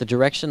two, I get the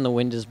direction the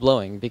wind is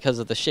blowing because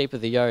of the shape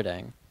of the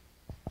yardang.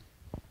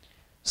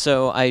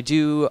 So I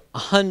do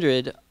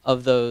 100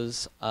 of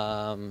those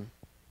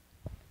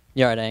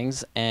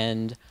yardangs,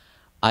 and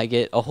I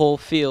get a whole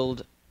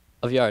field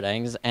of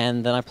yardangs,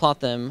 and then I plot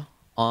them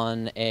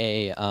on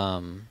a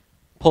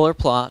polar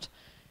plot,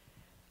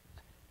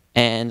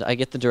 and I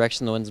get the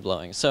direction the wind's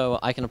blowing. So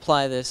I can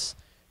apply this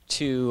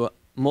to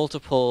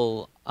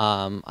multiple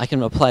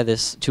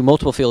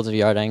fields of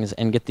yardangs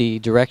and get the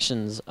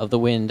directions of the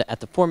wind at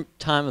the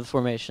time of the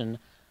formation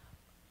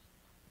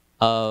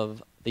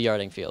of the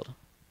yardang field.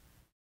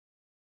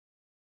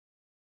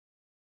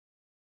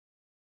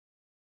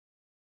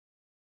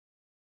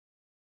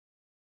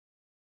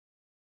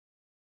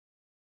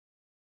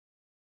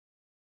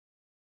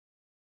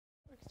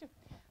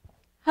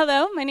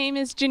 Hello, my name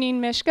is Janine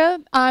Mishka.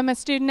 I'm a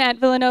student at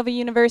Villanova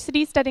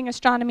University studying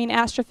astronomy and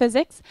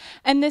astrophysics.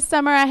 And this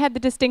summer I had the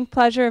distinct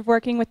pleasure of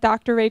working with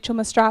Dr. Rachel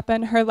Mastrapa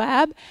in her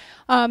lab,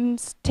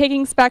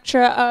 taking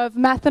spectra of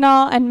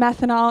methanol and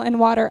methanol in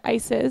water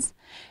ices.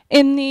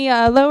 In the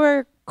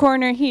lower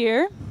corner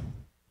here,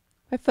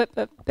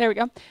 there we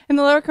go. In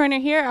the lower corner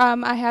here,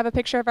 I have a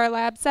picture of our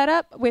lab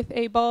setup with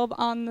a bulb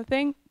on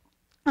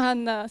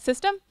the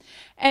system.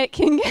 It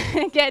can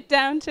get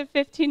down to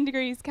 15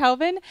 degrees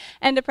Kelvin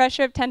and a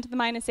pressure of 10 to the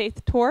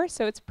 -8th torr,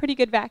 so it's a pretty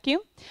good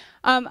vacuum.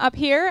 Up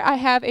here I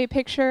have a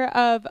picture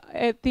of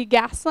the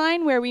gas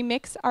line where we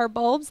mix our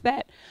bulbs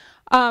that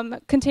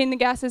contain the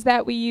gases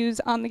that we use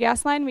on the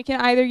gas line. We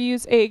can either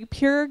use a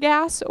pure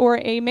gas or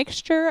a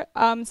mixture,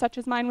 such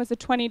as mine was a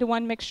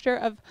 20-to-1 mixture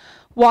of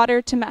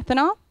water to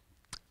methanol.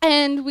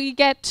 And we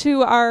get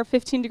to our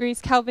 15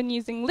 degrees Kelvin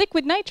using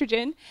liquid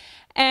nitrogen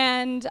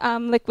and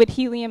liquid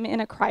helium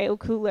in a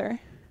cryocooler.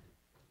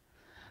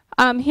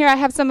 Here I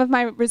have some of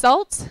my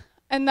results.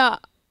 And the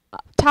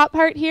top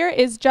part here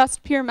is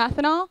just pure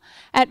methanol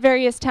at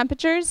various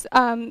temperatures.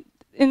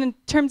 In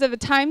terms of a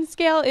time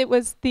scale, it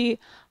was the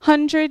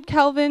 100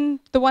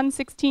 Kelvin, the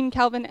 116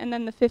 Kelvin, and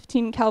then the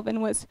 15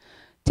 Kelvin was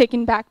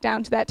taken back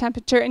down to that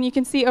temperature. And you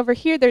can see over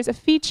here there's a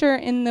feature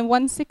in the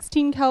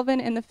 116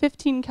 Kelvin and the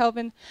 15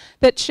 Kelvin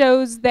that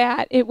shows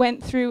that it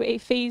went through a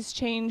phase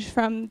change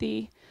from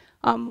the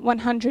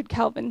 100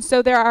 Kelvin.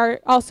 So there are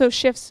also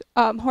shifts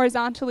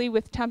horizontally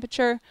with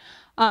temperature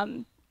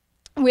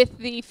with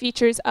the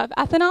features of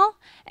ethanol.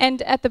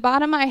 And at the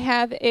bottom I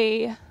have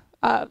a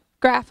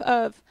graph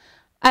of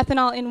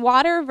ethanol in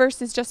water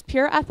versus just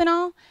pure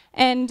ethanol.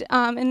 And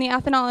in the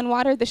ethanol in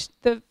water,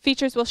 the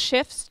features will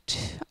shift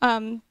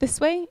this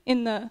way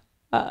in the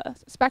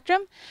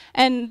spectrum.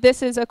 And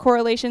this is a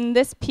correlation.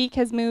 This peak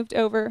has moved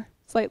over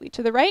slightly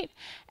to the right.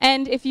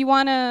 And if you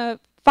want to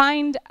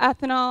find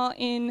ethanol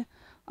in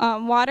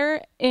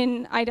water,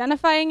 in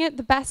identifying it,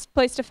 the best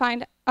place to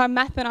find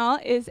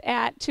methanol is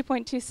at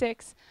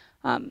 2.26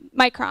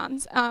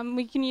 microns.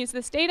 We can use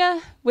this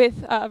data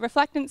with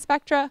reflectance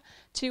spectra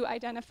to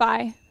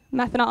identify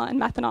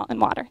methanol in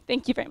water.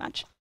 Thank you very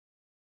much.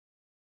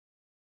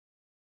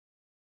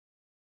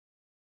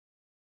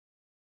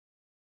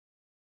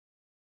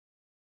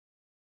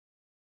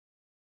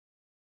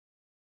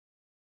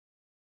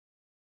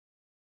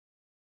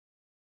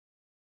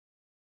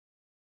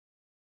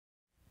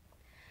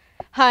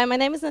 Hi, my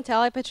name is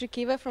Natalia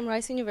Petrikiva from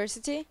Rice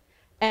University,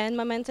 and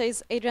my mentor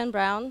is Adrian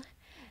Brown.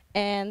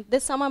 And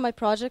this summer my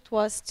project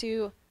was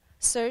to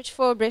search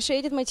for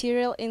brecciated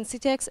material in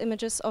CTX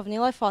images of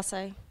Nili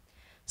fossae.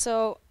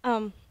 So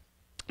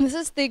this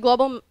is the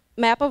global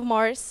map of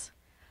Mars,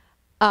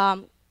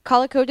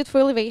 color-coded for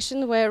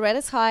elevation, where red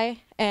is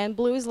high and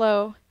blue is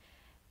low.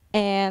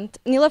 And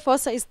Nila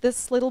fossa is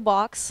this little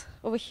box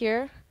over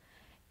here.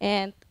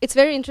 And it's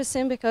very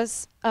interesting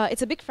because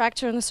it's a big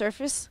fracture on the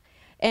surface,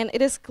 and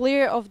it is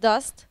clear of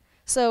dust.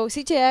 So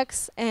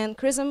CTX and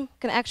CRISM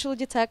can actually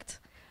detect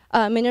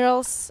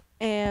minerals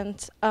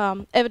and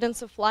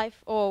evidence of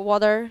life or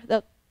water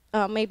that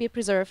may be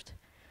preserved.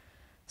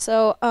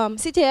 So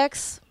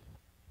CTX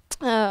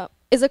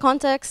is a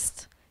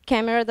context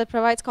camera that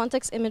provides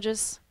context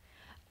images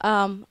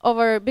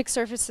over big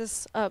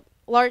surfaces,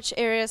 large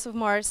areas of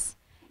Mars,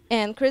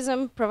 and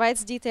CRISM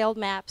provides detailed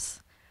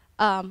maps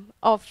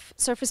of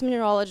surface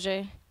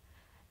mineralogy.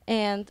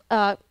 And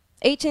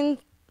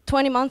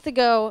 20 months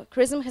ago,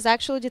 CRISM has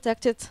actually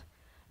detected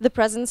the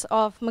presence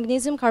of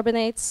magnesium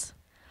carbonates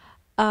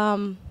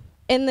in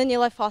the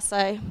Nila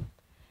fossae.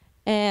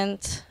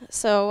 And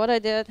so what I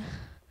did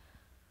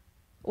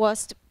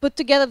was to put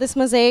together this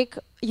mosaic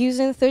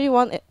using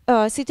 31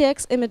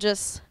 CTX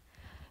images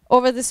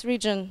over this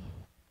region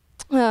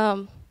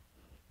to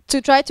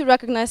try to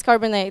recognize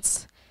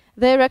carbonates.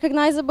 They're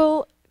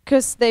recognizable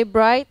because they're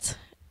bright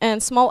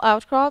and small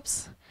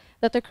outcrops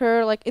that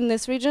occur like in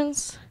these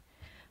regions.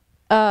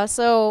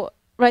 So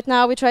right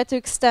now we try to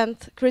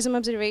extend CRISM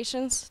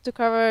observations to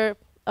cover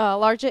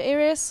larger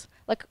areas.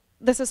 Like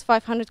this is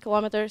 500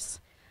 kilometers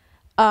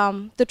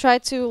to try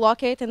to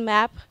locate and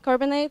map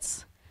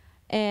carbonates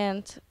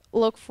and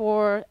look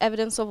for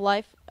evidence of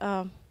life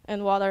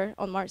and water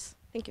on Mars.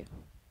 Thank you.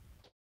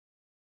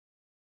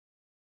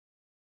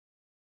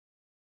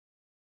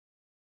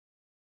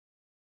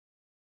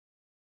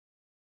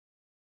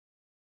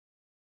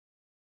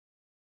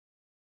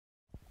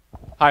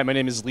 Hi, my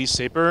name is Lee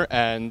Saper,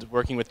 and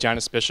working with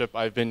Janice Bishop,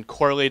 I've been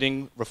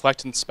correlating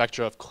reflectance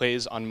spectra of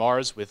clays on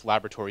Mars with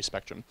laboratory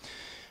spectrum.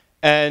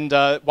 And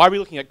why are we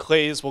looking at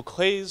clays? Well,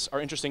 clays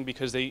are interesting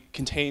because they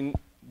contain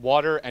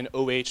water and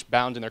OH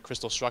bound in their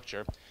crystal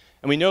structure.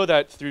 And we know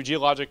that through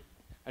geologic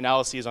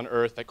analyses on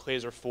Earth that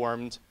clays are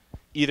formed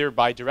either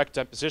by direct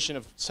deposition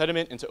of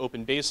sediment into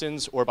open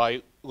basins or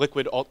by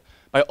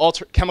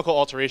chemical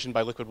alteration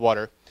by liquid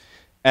water.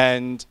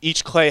 And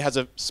each clay has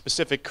a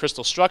specific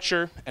crystal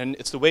structure, and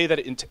it's the way that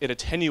it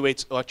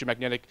attenuates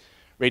electromagnetic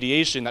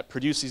radiation that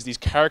produces these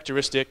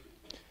characteristic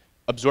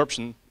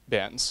absorption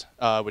bands,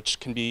 which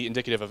can be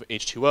indicative of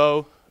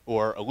H2O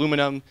or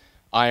aluminum,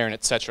 iron,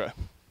 etc.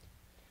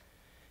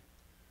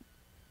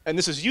 And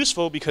this is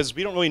useful because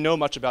we don't really know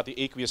much about the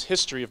aqueous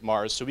history of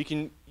Mars, so we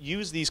can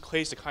use these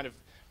clays to kind of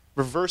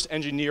reverse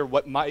engineer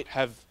what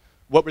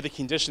were the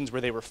conditions where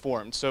they were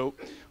formed. So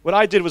what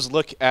I did was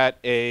look at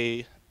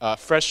a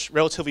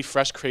relatively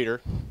fresh crater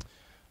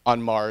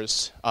on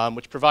Mars,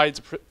 which provides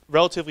a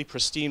relatively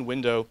pristine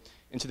window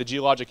into the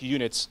geologic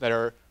units that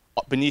are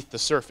beneath the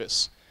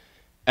surface.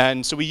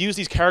 And so we use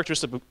these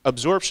characteristic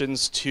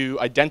absorptions to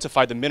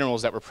identify the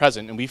minerals that were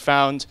present. And we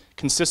found,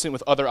 consistent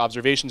with other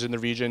observations in the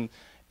region,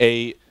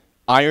 a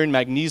iron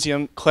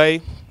magnesium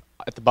clay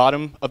at the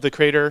bottom of the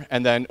crater,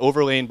 and then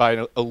overlain by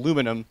an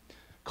aluminum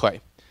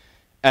clay.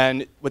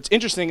 And what's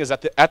interesting is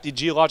that at the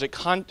geologic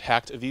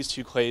contact of these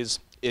two clays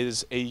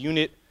is a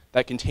unit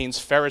that contains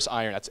ferrous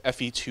iron, that's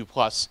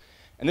Fe2+.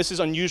 And this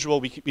is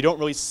unusual. We don't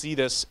really see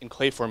this in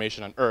clay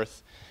formation on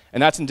Earth.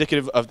 And that's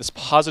indicative of this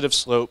positive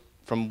slope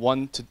from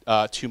 1 to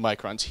 2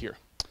 microns here.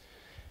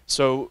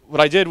 So what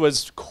I did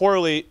was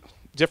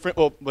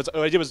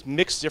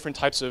mix different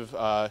types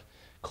of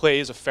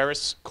clays, a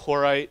ferrous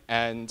chlorite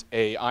and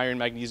a iron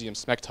magnesium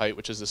smectite,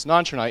 which is this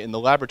nontronite, in the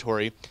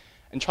laboratory,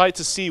 and tried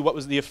to see what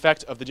was the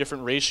effect of the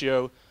different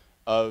ratio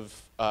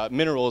of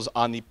minerals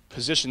on the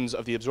positions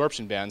of the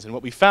absorption bands. And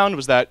what we found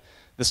was that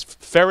this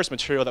ferrous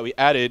material that we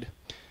added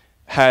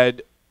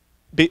had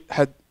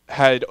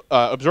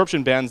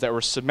absorption bands that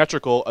were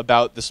symmetrical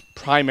about this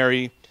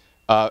primary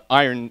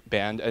iron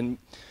band. And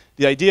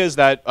the idea is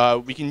that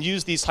we can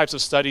use these types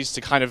of studies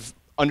to kind of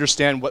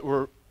understand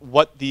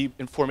what the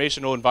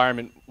informational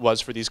environment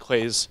was for these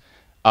clays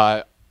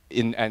and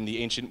the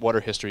ancient water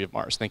history of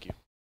Mars. Thank you.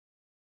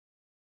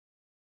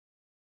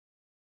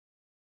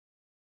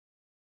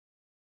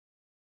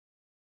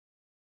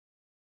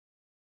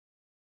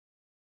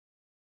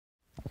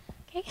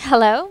 Okay,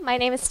 hello, my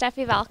name is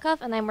Steffi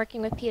Valkov, and I'm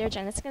working with Peter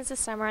Jeniskins this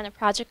summer on a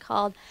project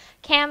called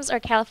CAMS, or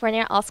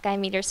California All-Sky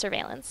Meteor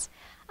Surveillance.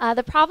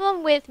 The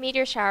problem with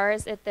meteor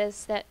showers is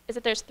that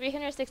there's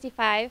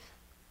 365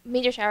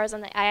 meteor showers on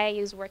the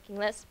IIU's working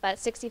list, but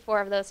 64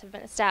 of those have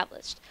been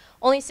established.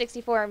 Only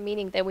 64 are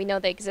meaning that we know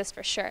they exist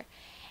for sure.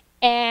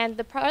 And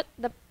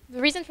the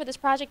reason for this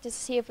project is to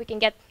see if we can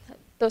get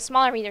those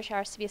smaller meteor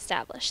showers to be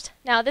established.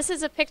 Now, this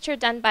is a picture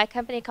done by a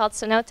company called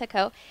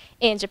Sonotaco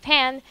in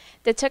Japan.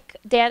 They took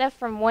data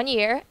from 1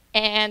 year,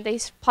 and they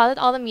plotted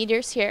all the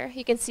meteors here.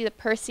 You can see the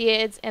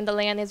Perseids and the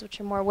Leonids, which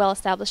are more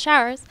well-established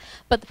showers.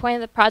 But the point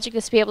of the project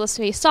is to be able to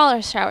see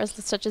smaller showers,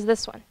 such as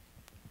this one.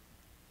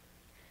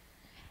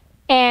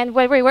 And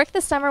where we worked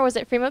this summer was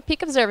at Fremont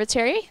Peak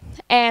Observatory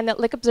and at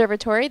Lick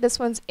Observatory. This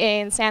one's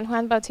in San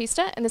Juan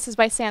Bautista, and this is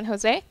by San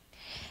Jose.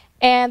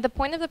 And the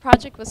point of the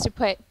project was to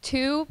put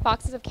 2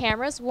 boxes of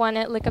cameras, one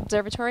at Lick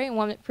Observatory and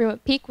one at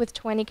Fremont Peak, with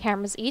 20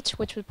 cameras each,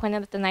 which would point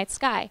out at the night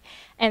sky.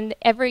 And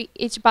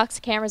each box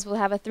of cameras will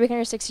have a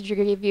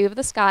 360-degree view of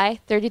the sky,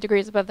 30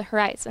 degrees above the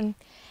horizon.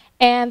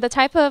 And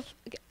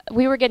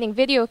we were getting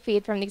video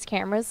feed from these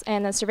cameras,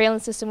 and a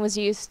surveillance system was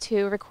used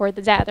to record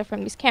the data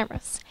from these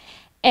cameras.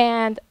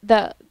 And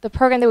the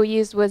program that we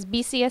used was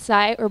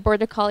BCSI, or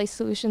Border Collie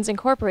Solutions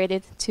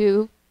Incorporated,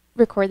 to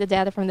record the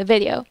data from the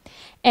video.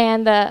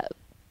 And the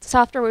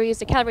software we used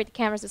to calibrate the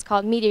cameras is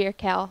called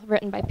MeteorCal,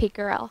 written by Pete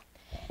Gurrell.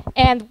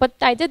 And what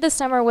I did this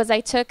summer was I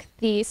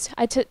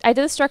did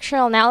a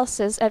structural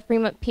analysis at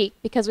Fremont Peak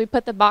because we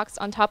put the box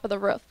on top of the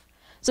roof.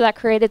 So that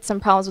created some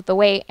problems with the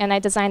weight, and I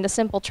designed a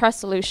simple truss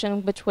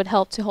solution which would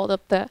help to hold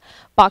up the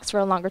box for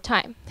a longer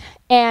time.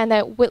 And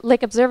at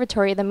Lick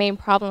Observatory, the main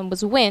problem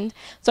was wind,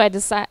 so I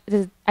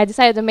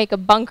decided to make a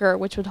bunker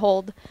which would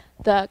hold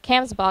the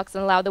CAMS box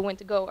and allow the wind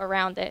to go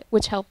around it,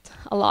 which helped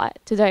a lot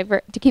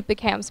to keep the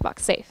CAMS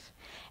box safe.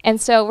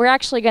 And so we're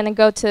actually going to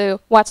go to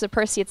watch the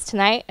Perseids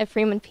tonight at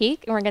Fremont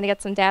Peak, and we're going to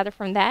get some data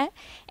from that,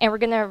 and we're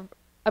going to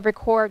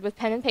record with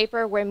pen and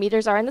paper where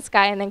meters are in the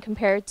sky and then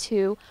compare it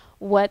to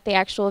what the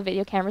actual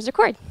video cameras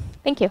record.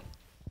 Thank you.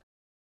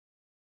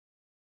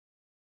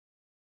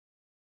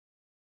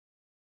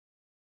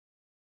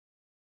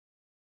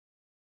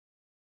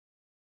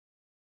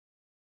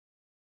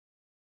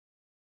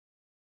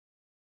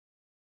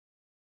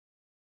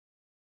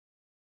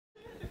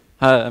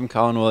 Hi, I'm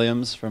Colin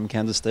Williams from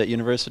Kansas State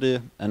University,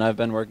 and I've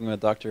been working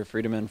with Dr.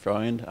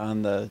 Friedemann-Freund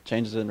on the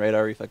changes in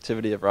radar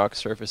reflectivity of rock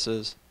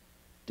surfaces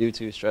due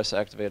to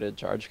stress-activated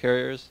charge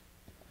carriers.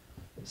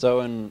 So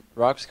when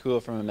rocks cool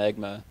from a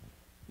magma,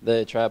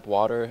 they trap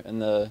water in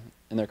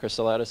their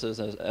crystal lattices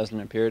as an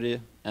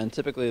impurity, and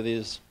typically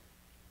these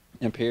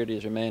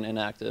impurities remain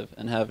inactive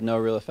and have no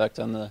real effect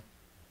on the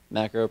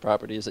macro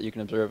properties that you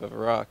can observe of a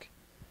rock.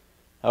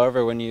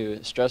 However, when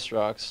you stress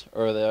rocks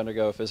or they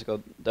undergo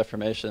physical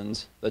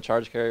deformations, the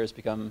charge carriers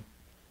become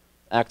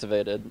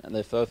activated and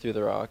they flow through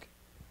the rock,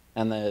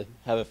 and they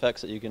have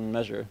effects that you can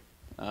measure.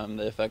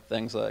 They affect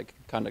things like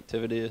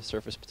conductivity,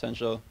 surface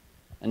potential,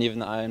 and even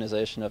the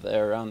ionization of the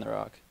air around the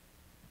rock.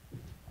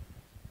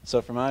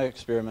 So for my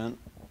experiment,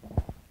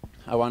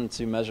 I wanted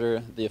to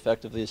measure the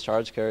effect of these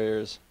charge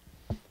carriers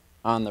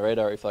on the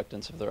radar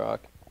reflectance of the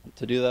rock.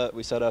 To do that,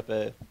 we set up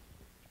a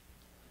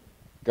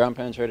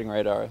ground-penetrating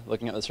radar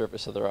looking at the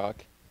surface of the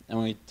rock,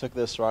 and we took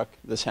this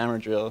hammer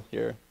drill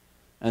here,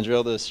 and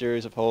drilled a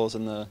series of holes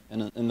in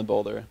the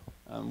boulder,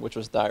 which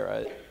was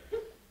diorite.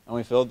 And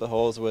we filled the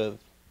holes with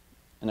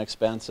an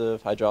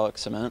expansive hydraulic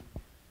cement,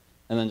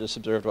 and then just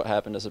observed what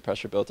happened as the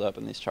pressure built up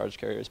and these charge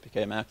carriers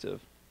became active.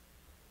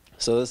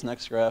 So this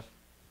next graph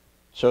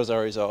shows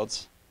our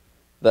results.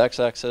 The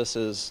x-axis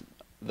is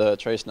the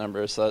trace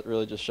number, so that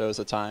really just shows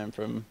the time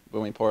from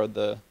when we poured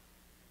the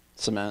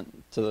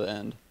cement to the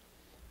end.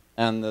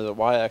 And the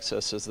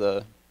y-axis is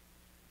the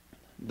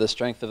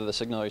strength of the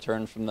signal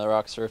returned from the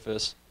rock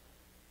surface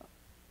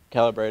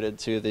calibrated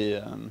to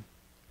the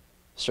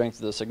strength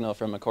of the signal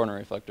from a corner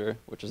reflector,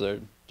 which is there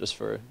just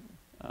for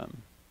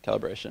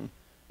calibration.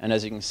 And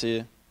as you can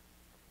see,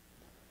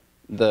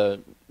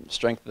 the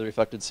strength of the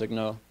reflected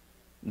signal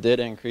did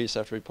increase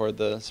after we poured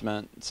the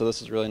cement. So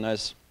this is a really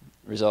nice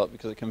result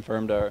because it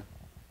confirmed our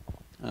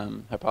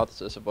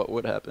hypothesis of what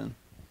would happen.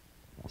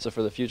 So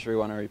for the future, we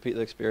want to repeat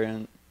the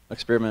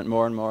experiment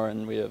more and more,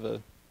 and we have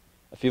a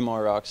few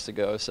more rocks to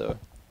go. So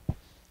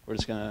we're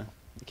just going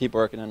to keep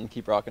working and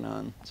keep rocking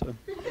on. So.